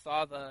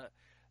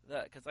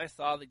because I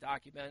saw the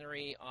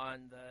documentary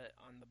on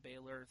the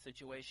Baylor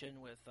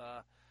situation with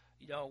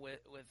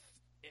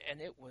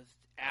and it was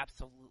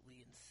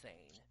absolutely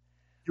insane.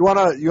 You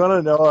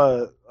wanna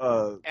know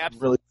Absolutely,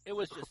 really? it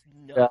was just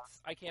nuts. Yeah.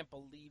 I can't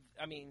believe.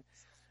 I mean,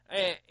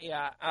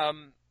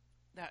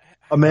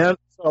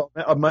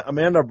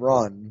 Amanda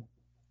Braun,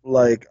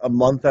 like a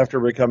month after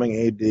becoming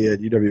AD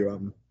at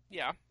UWM,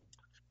 yeah.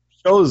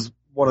 shows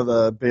one of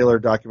the Baylor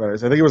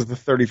documentaries. I think it was the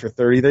 30 for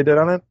 30 they did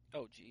on it.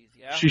 Oh, geez,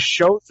 yeah. She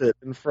shows it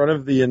in front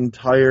of the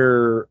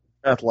entire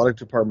athletic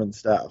department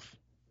staff.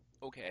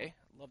 Okay,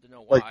 I'd love to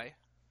know why.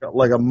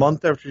 Like a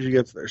month after she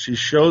gets there, she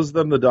shows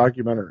them the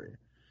documentary,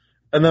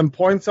 and then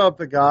points out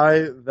the guy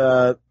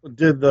that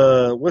did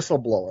the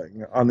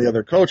whistleblowing on the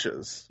other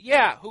coaches.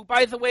 Yeah, who,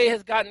 by the way,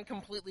 has gotten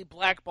completely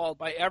blackballed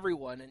by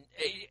everyone. And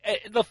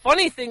the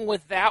funny thing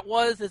with that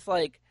is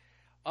like,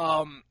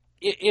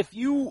 if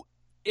you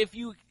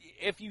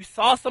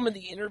saw some of the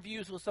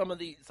interviews with some of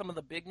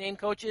the big name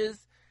coaches,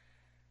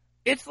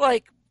 it's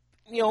like,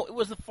 it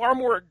was a far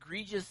more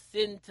egregious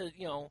sin to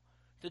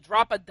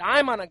drop a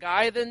dime on a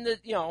guy than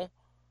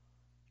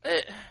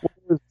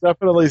There's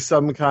definitely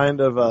some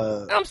kind of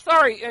I'm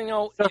sorry,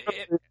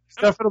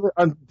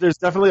 there's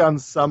definitely on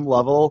some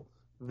level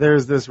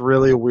there's this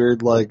really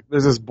weird, like,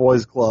 there's this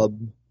boys club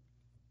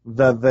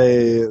that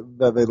they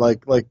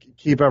like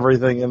keep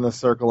everything in the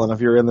circle, and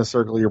if you're in the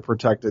circle you're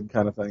protected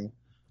kind of thing.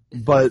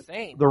 But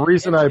insane. The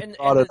reason I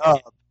brought it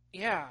up,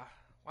 yeah,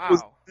 wow,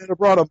 was I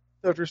brought up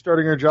after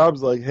starting her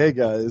jobs, like, hey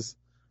guys,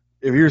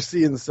 if you're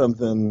seeing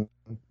something,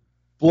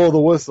 blow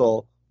the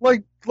whistle.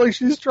 Like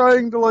she's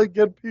trying to like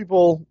get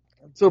people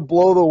to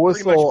blow the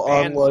whistle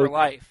on like for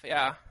life,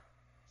 yeah.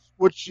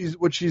 What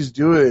she's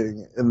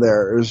doing in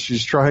there is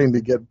she's trying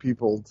to get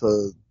people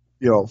to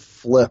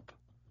flip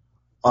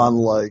on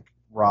like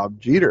Rob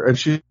Jeter, and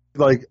she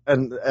like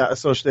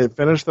so they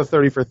finished the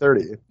 30 for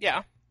 30,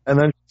 yeah, and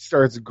then she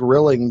starts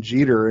grilling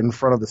Jeter in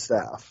front of the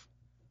staff.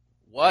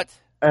 What?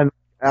 And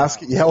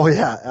asking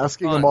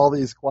him all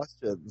these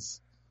questions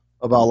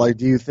about like,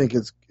 do you think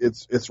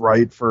it's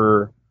right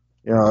for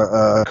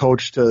a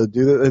coach to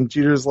do that? And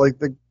Jeter's like,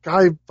 the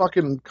guy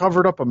fucking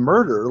covered up a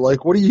murder.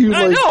 Like, what do you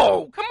like?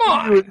 No, come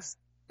on.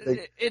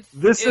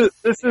 This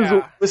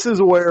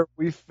is where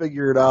we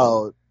figured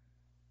out.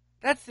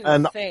 That's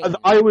insane. And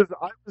I was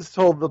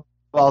told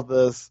about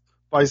this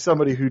by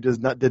somebody who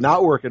did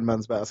not work in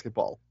men's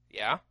basketball.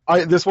 Yeah.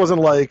 This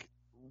wasn't like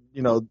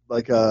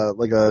like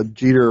a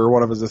Jeter or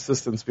one of his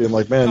assistants being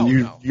like, man,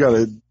 you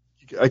gotta.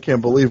 I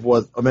can't believe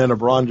what Amanda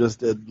Braun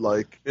just did.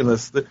 Like in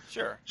this,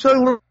 sure. She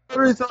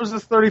literally throws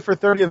this 30 for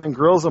 30 and then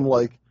grills him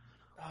like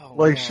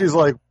man. She's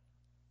like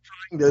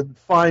trying to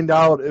find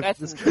out if That's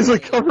this insane. guy's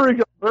like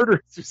covering up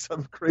murders or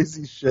some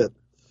crazy shit.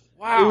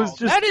 Wow, it was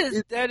just,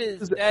 that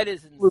is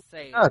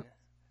insane.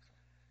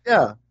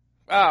 Yeah.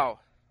 Wow.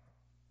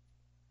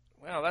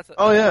 Well, that's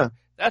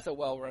a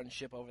well-run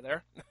ship over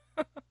there.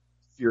 If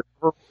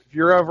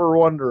you're ever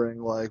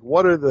wondering, like,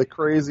 what are the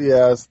crazy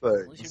ass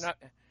things? At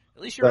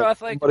least your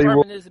athletic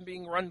department isn't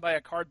being run by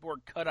a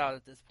cardboard cutout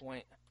at this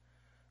point.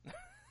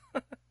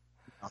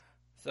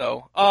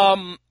 So,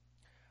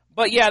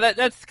 but yeah,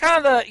 that's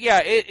kind of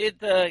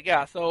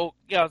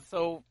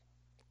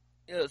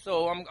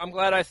So I'm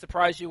glad I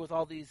surprised you with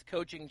all these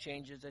coaching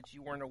changes that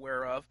you weren't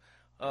aware of.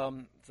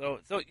 So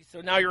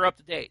now you're up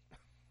to date.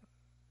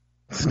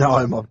 Now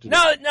I'm up to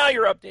date. Now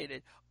you're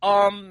updated.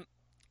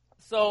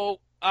 So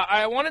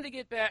I wanted to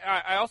get back.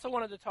 I also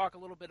wanted to talk a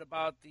little bit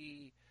about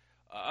the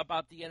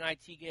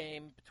NIT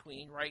game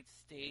between Wright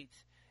State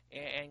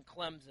and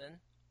Clemson.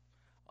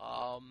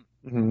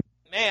 Mm-hmm.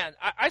 Man,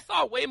 I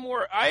saw way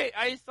more.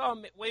 I saw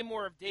way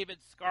more of David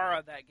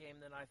Scarra that game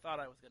than I thought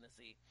I was going to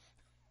see.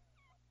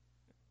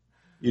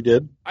 You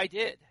did? I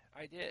did.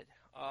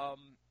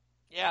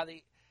 Yeah,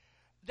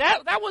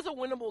 that was a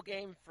winnable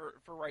game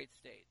for Wright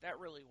State. That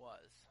really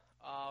was.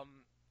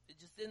 It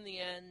just in the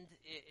end,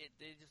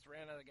 they just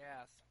ran out of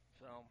gas.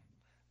 So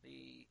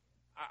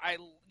I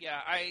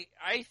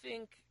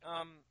think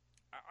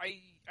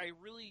I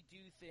really do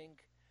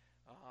think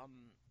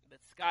that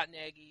Scott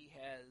Nagy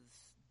has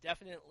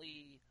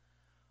definitely,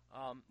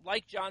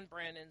 like John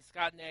Brandon,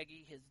 Scott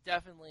Nagy has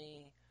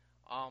definitely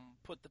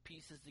put the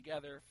pieces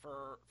together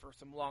for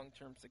some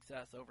long-term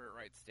success over at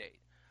Wright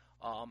State.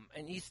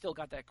 And he's still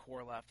got that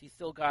core left. He's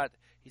got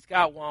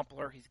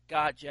Wampler, he's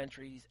got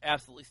Gentry, he's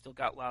absolutely still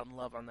got Loudon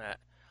Love on that.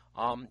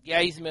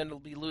 He's going to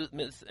be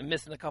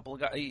missing a couple of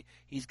guys.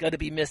 He's going to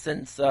be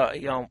missing.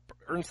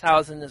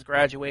 Ernstshausen is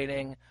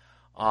graduating.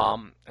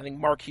 I think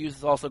Mark Hughes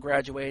is also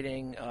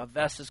graduating.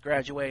 Vest is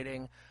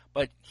graduating,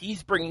 but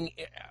he's bringing.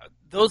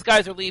 Those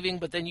guys are leaving,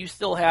 but then you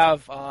still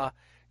have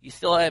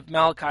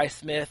Malachi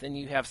Smith and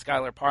you have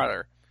Skylar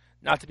Potter,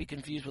 not to be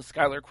confused with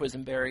Skylar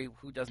Quisenberry,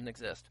 who doesn't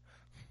exist.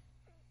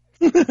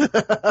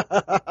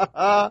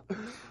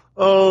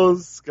 Oh,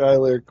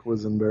 Skylar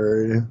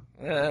Quisenberry.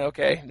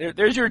 Okay,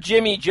 there's your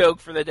Jimmy joke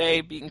for the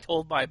day, being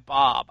told by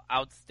Bob.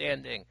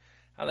 Outstanding.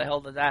 How the hell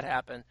did that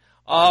happen?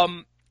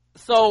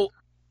 So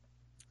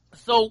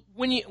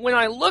when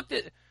I looked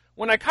at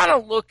when I kind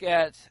of look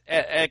at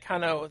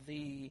kind of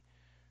the,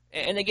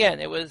 and again,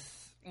 it was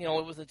a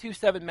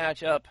 2-7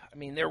 matchup. I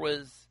mean, there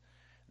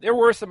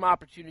were some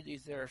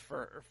opportunities there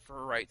for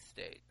Wright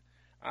State.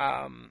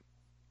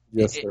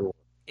 Yes, there were.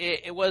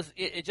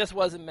 It just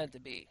wasn't meant to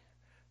be.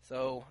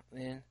 So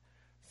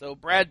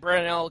Brad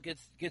Brownell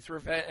gets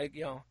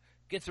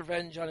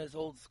revenge on his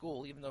old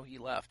school, even though he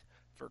left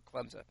for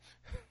Clemson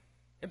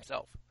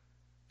himself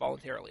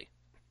voluntarily.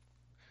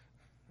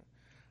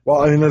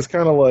 Well, I mean, it's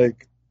kind of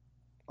like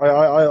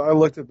I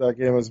looked at that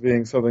game as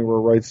being something where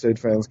Wright State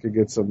fans could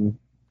get some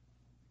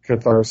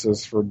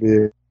catharsis for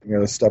being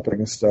a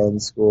stepping stone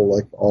school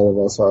like all of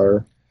us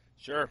are.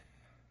 Sure.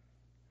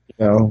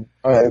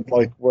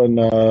 Like when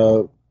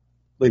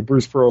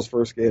Bruce Pearl's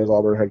first game as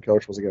Auburn head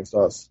coach was against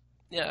us.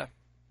 Yeah.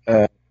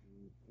 And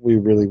we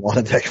really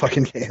wanted that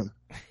fucking game.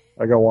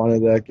 Like, I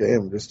wanted that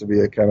game just to be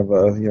a kind of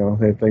a,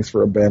 hey, thanks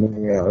for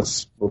abandoning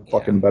us. We're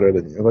fucking better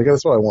than you. Like,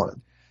 that's what I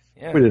wanted.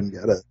 Yeah. We didn't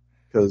get it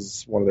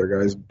because one of their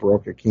guys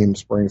broke Akeem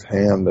Spring's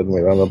hand and we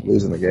ended up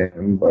losing the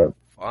game. But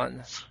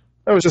fun.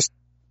 That was just,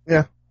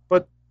 yeah.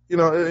 But,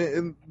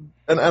 and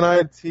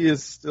NIT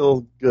is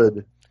still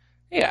good.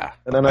 Yeah.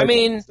 And NIT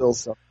is still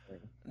something.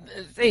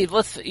 Hey,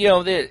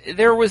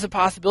 there was a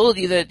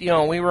possibility that,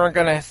 we weren't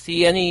going to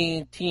see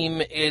any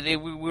team, we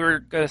were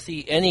going to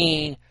see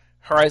any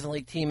Horizon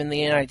League team in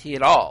the NIT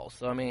at all.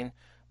 So, I mean,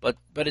 but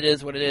it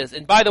is what it is.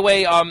 And by the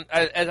way,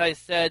 as I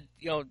said,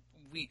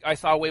 I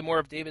saw way more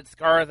of David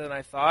Scar than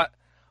I thought.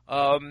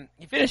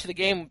 He finished the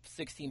game with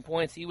 16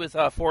 points. He was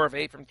 4 of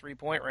 8 from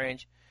 3-point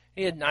range.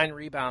 He had 9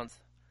 rebounds.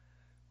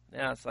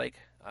 Yeah, it's like,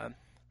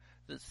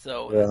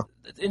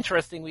 it's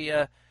interesting.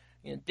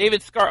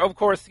 David Scar, of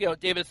course,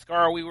 David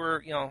Scar, we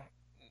were,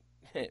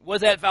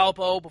 was at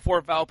Valpo before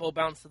Valpo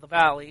bounced to the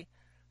Valley.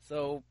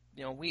 So,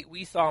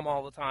 we saw him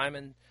all the time,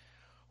 and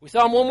we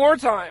saw him one more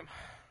time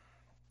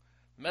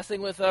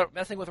messing with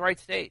Wright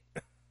State.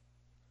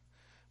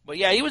 But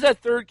yeah, he was that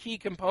third key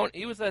component.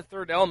 He was that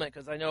third element,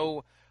 because I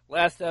know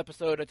last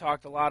episode I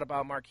talked a lot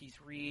about Marquise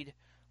Reed.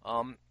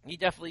 He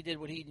definitely did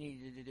what he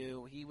needed to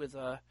do. He was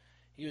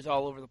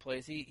all over the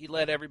place. He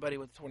led everybody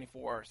with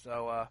 24.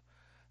 So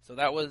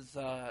that was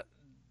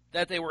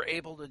that they were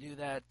able to do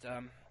that.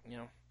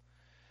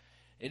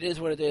 It is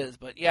what it is.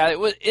 But yeah, it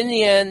was in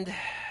the end.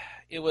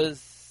 It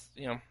was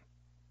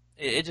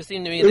it just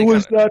seemed to me. It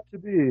was not to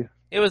be.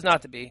 It was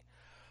not to be.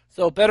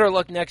 So better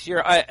luck next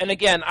year.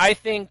 I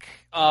think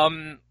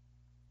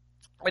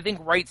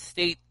Wright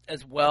State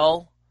as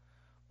well.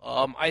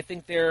 I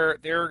think they're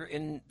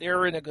in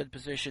a good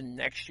position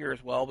next year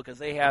as well, because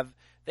they have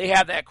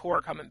that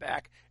core coming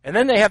back, and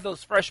then they have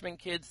those freshman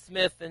kids,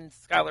 Smith and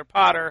Skylar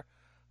Potter,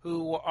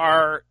 who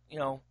are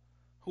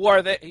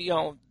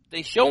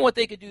they show what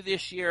they could do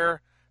this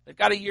year. They've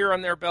got a year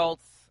on their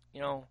belts.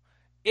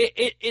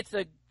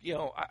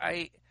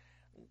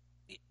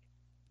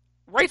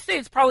 Wright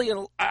State's probably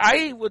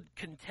I would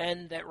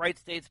contend that Wright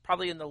State's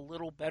probably in a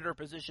little better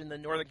position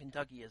than Northern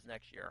Kentucky is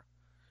next year.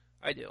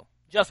 I do,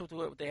 just with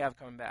what they have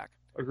coming back.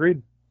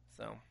 Agreed.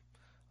 So,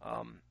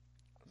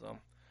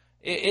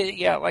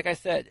 like I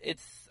said,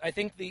 I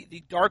think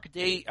the dark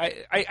day.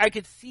 I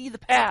could see the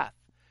path,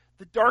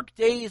 the dark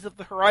days of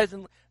the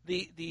Horizon.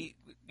 The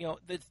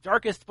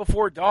darkest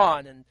before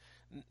dawn, and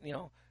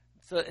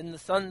and the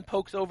sun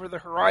pokes over the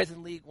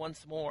Horizon League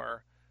once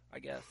more, I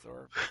guess,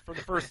 or for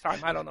the first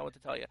time. I don't know what to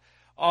tell you.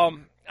 I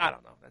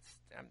don't know.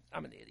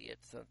 I'm an idiot,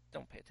 so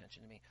don't pay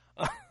attention to me.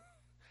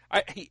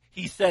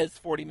 He says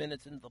 40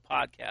 minutes into the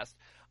podcast.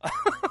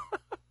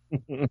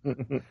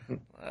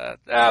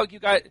 You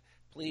guys,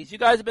 please. You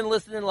guys have been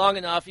listening long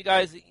enough. You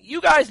guys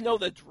know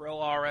the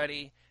drill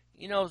already.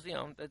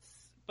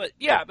 But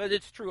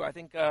it's true. I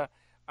think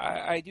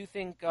I do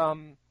think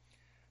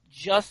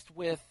just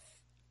with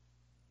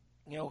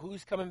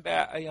who's coming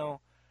back,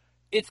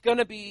 it's going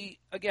to be,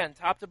 again,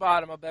 top to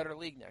bottom, a better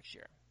league next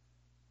year.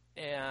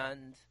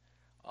 And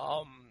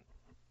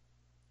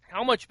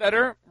how much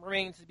better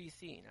remains to be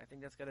seen. I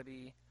think that's going to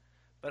be,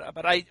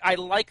 but I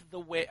like the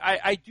way,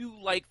 I do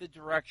like the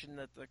direction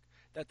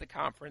that the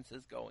conference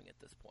is going at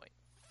this point.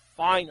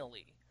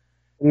 Finally,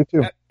 me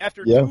too.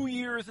 After 2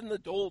 years in the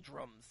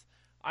doldrums,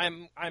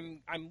 I'm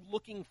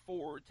looking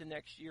forward to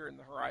next year in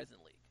the Horizon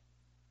League.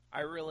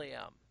 I really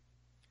am,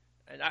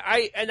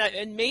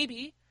 and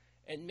maybe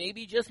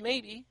just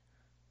maybe,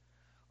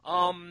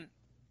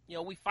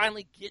 we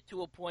finally get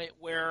to a point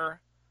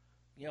where,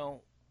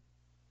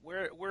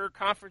 where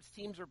conference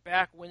teams are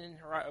back winning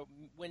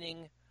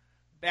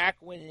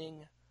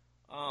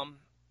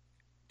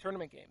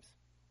tournament games.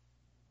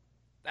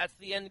 That's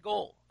the end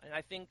goal, and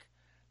I think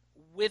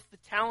with the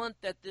talent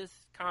that this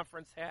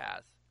conference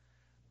has,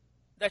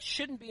 that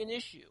shouldn't be an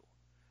issue.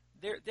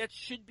 That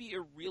should be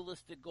a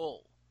realistic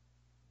goal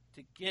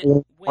to get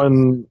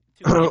wins.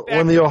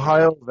 When the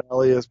Ohio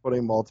Valley is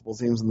putting multiple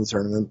teams in the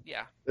tournament,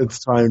 it's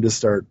time to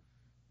start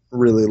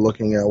really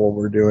looking at what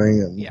we're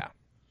doing and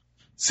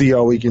see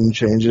how we can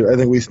change it. I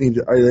think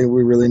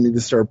we really need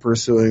to start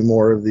pursuing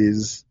more of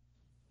these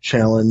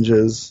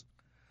challenges.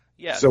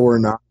 Yeah. So we're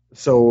not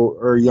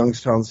or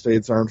Youngstown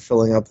States aren't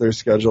filling up their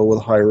schedule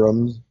with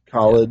Hiram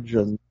College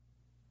and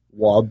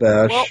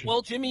Wabash.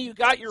 Well, Jimmy, you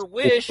got your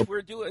wish.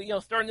 We're doing,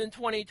 starting in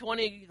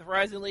 2020, the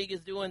Horizon League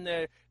is doing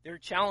their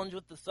challenge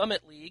with the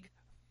Summit League.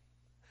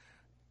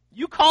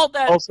 You called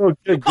that. Also,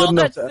 you called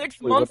that to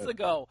 6 months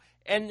ago,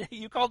 and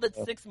you called it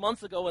 6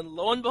 months ago, and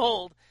lo and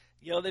behold,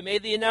 they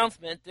made the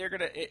announcement. They're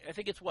gonna. I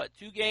think it's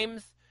 2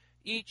 games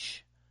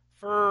each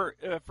for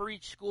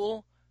each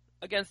school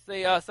against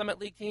the Summit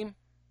League team.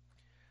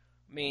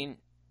 I mean,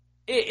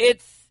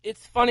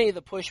 it's funny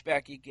the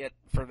pushback you get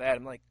for that.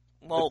 I'm like,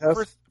 well,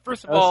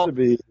 first of all,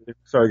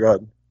 sorry, go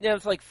ahead. Yeah,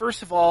 it's like,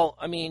 first of all,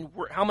 I mean,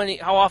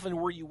 how often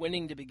were you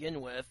winning to begin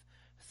with?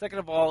 Second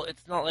of all,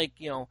 it's not like,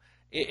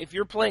 if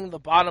you're playing the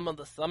bottom of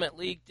the Summit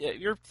League,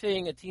 if you're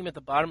seeing a team at the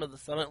bottom of the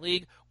Summit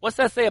League, what's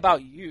that say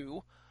about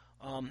you?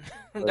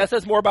 That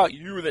says more about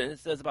you than it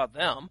says about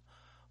them.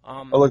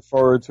 I look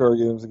forward to our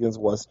games against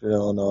Western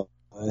Illinois.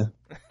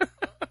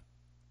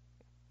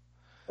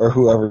 Or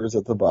whoever is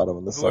at the bottom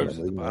of the Summit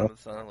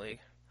League.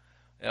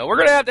 Yeah, we're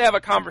gonna have to have a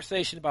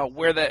conversation about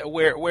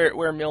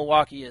where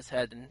Milwaukee is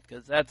heading,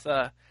 because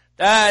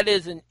that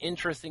is an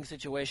interesting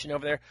situation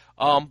over there.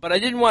 But I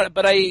didn't want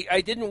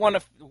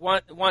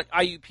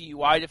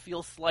IUPUI to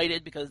feel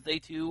slighted, because they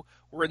too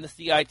were in the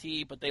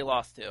CIT, but they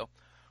lost too.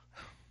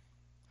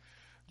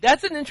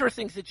 That's an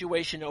interesting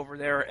situation over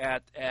there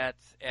at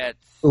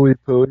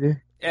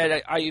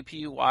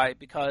IUPUI,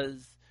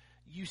 because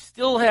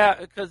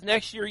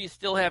next year you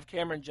still have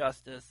Cameron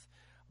Justice,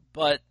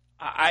 but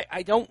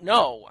I don't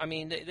know. I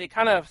mean, they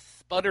kind of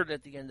sputtered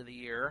at the end of the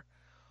year.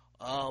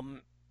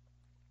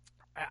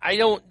 I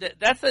don't.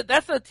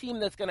 That's a team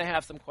that's going to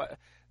have some.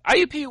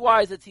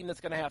 IUPUI is a team that's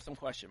going to have some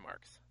question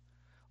marks.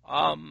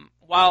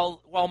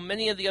 While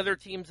many of the other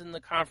teams in the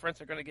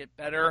conference are going to get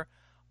better,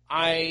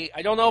 I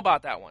don't know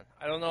about that one.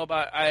 I don't know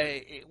about.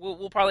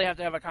 We'll probably have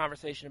to have a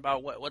conversation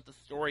about what the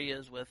story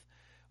is with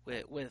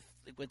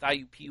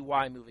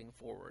IUPUI moving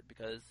forward,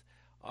 because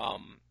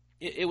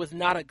it was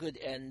not a good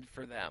end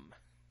for them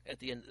at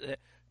the end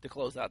to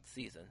close out the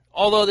season.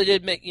 Although they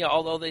did make, they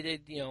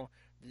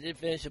did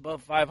finish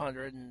above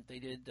 500, and they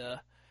did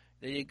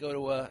go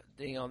to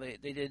they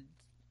did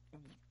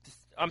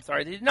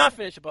not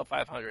finish above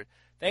 500.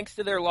 Thanks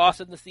to their loss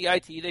in the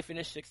CIT, they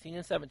finished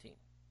 16-17.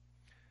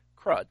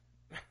 Crud.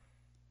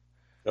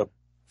 Yep.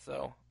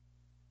 So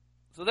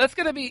that's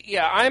gonna be,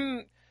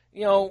 I'm,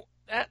 I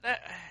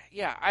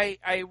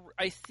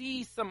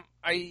see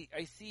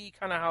I see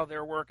kind of how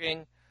they're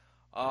working.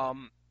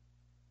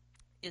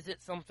 Is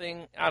it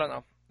something? I don't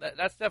know.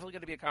 That's definitely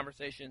going to be a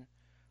conversation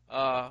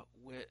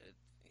with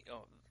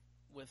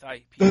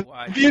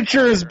IUPUI. The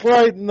future is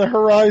bright in the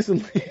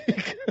Horizon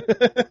League.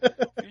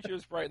 Future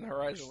is bright in the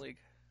Horizon League.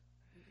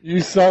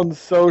 You sound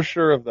so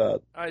sure of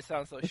that. I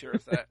sound so sure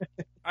of that.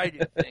 I do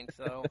think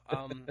so.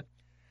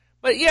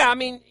 But yeah, I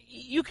mean,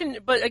 you can.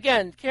 But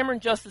again, Cameron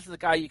Justice is a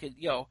guy you could,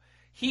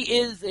 he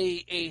is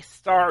a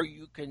star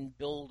you can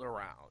build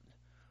around.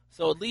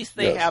 So at least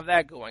they have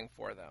that going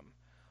for them.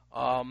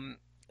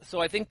 So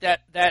I think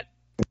that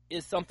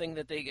is something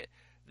that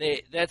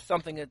that's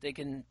something that they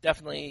can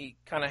definitely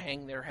kind of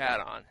hang their hat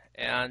on.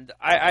 And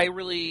I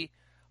really,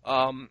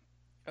 oh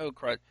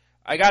crud,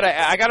 I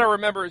gotta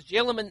remember, is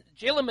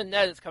Jalen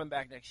Manette is coming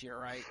back next year,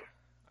 right?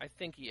 I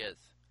think he is.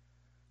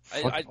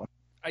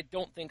 I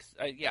don't think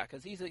so. Yeah,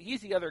 because he's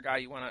the other guy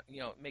you want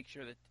to make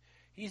sure that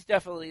he's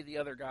definitely the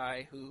other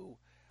guy who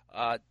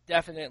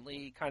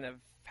definitely kind of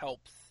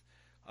helps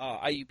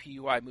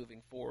IUPUI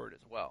moving forward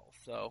as well.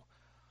 So,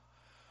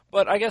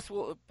 but I guess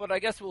we'll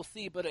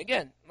see. But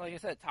again, like I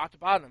said, top to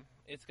bottom,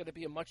 it's going to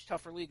be a much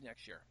tougher league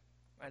next year,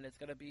 and it's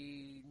going to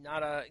be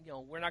not a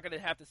we're not going to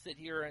have to sit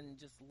here and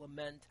just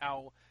lament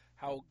how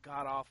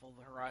god awful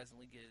the Horizon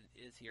League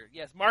is here.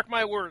 Yes, mark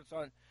my words.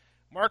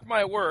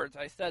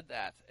 I said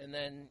that, and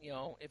then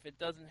if it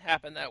doesn't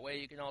happen that way,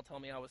 you can all tell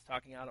me I was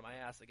talking out of my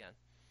ass again.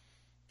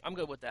 I'm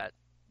good with that,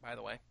 by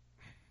the way.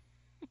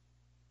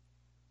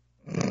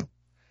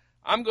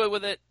 I'm good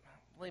with it.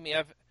 Believe me,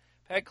 I've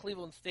had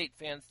Cleveland State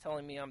fans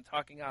telling me I'm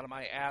talking out of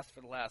my ass for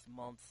the last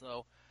month,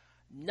 so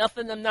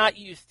nothing I'm not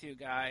used to,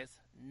 guys.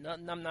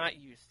 Nothing I'm not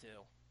used to.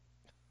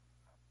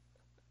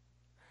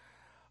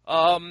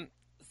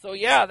 So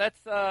yeah,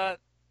 that's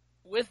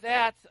with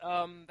that.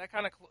 That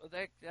kind of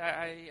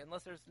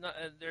unless there's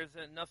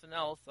nothing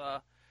else.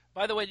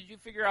 By the way, did you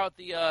figure out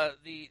the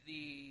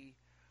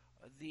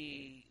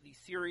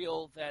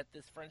cereal that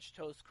this French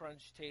Toast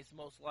Crunch tastes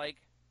most like?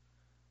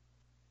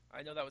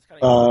 I know that was kind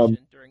of your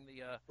question during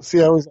the.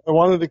 See, I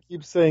wanted to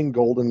keep saying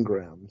Golden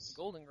Grams.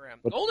 Golden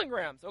Grams. Golden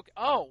Grams. Okay.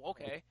 Oh,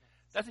 okay.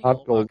 That's a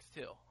yellow box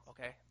too.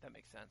 Okay, that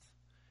makes sense.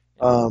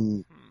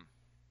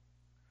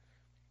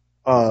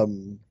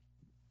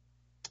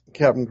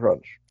 Captain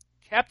Crunch.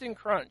 Captain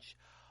Crunch.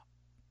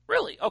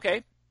 Really?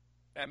 Okay.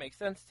 That makes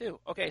sense too.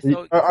 Okay,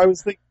 so I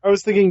was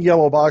thinking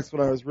yellow box when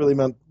I was really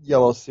meant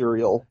yellow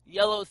cereal.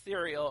 Yellow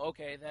cereal.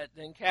 Okay,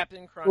 then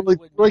Captain Crunch so would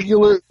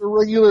the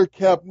regular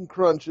Captain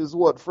Crunch is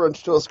what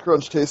French Toast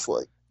Crunch tastes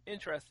like.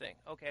 Interesting.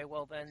 Okay,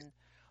 well then,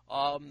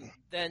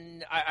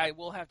 then I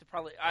will have to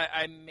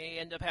I may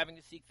end up having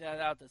to seek that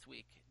out this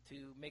week to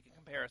make a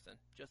comparison.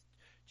 Just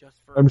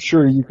for. I'm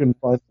sure you can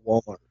find it at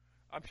Walmart.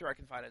 I'm sure I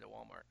can find it at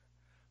Walmart.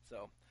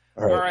 So.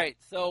 All right.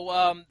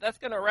 So that's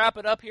going to wrap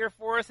it up here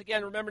for us.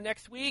 Again, remember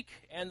next week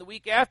and the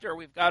week after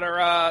we've got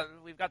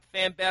the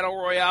fan battle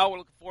royale. We're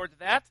looking forward to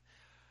that.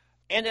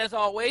 And as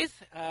always,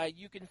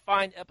 you can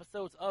find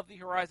episodes of the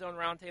HoriZone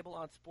Roundtable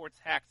on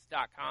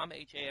sportshacks.com,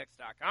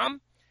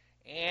 HAX.com,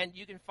 and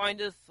you can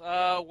find us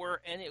where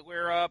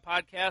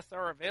podcasts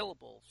are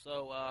available.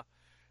 So,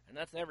 and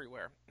that's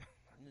everywhere.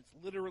 And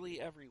it's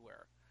literally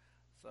everywhere.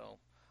 So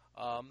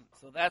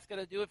that's going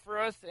to do it for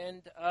us.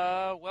 And,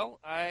 I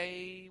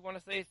want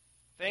to say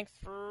thanks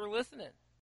for listening.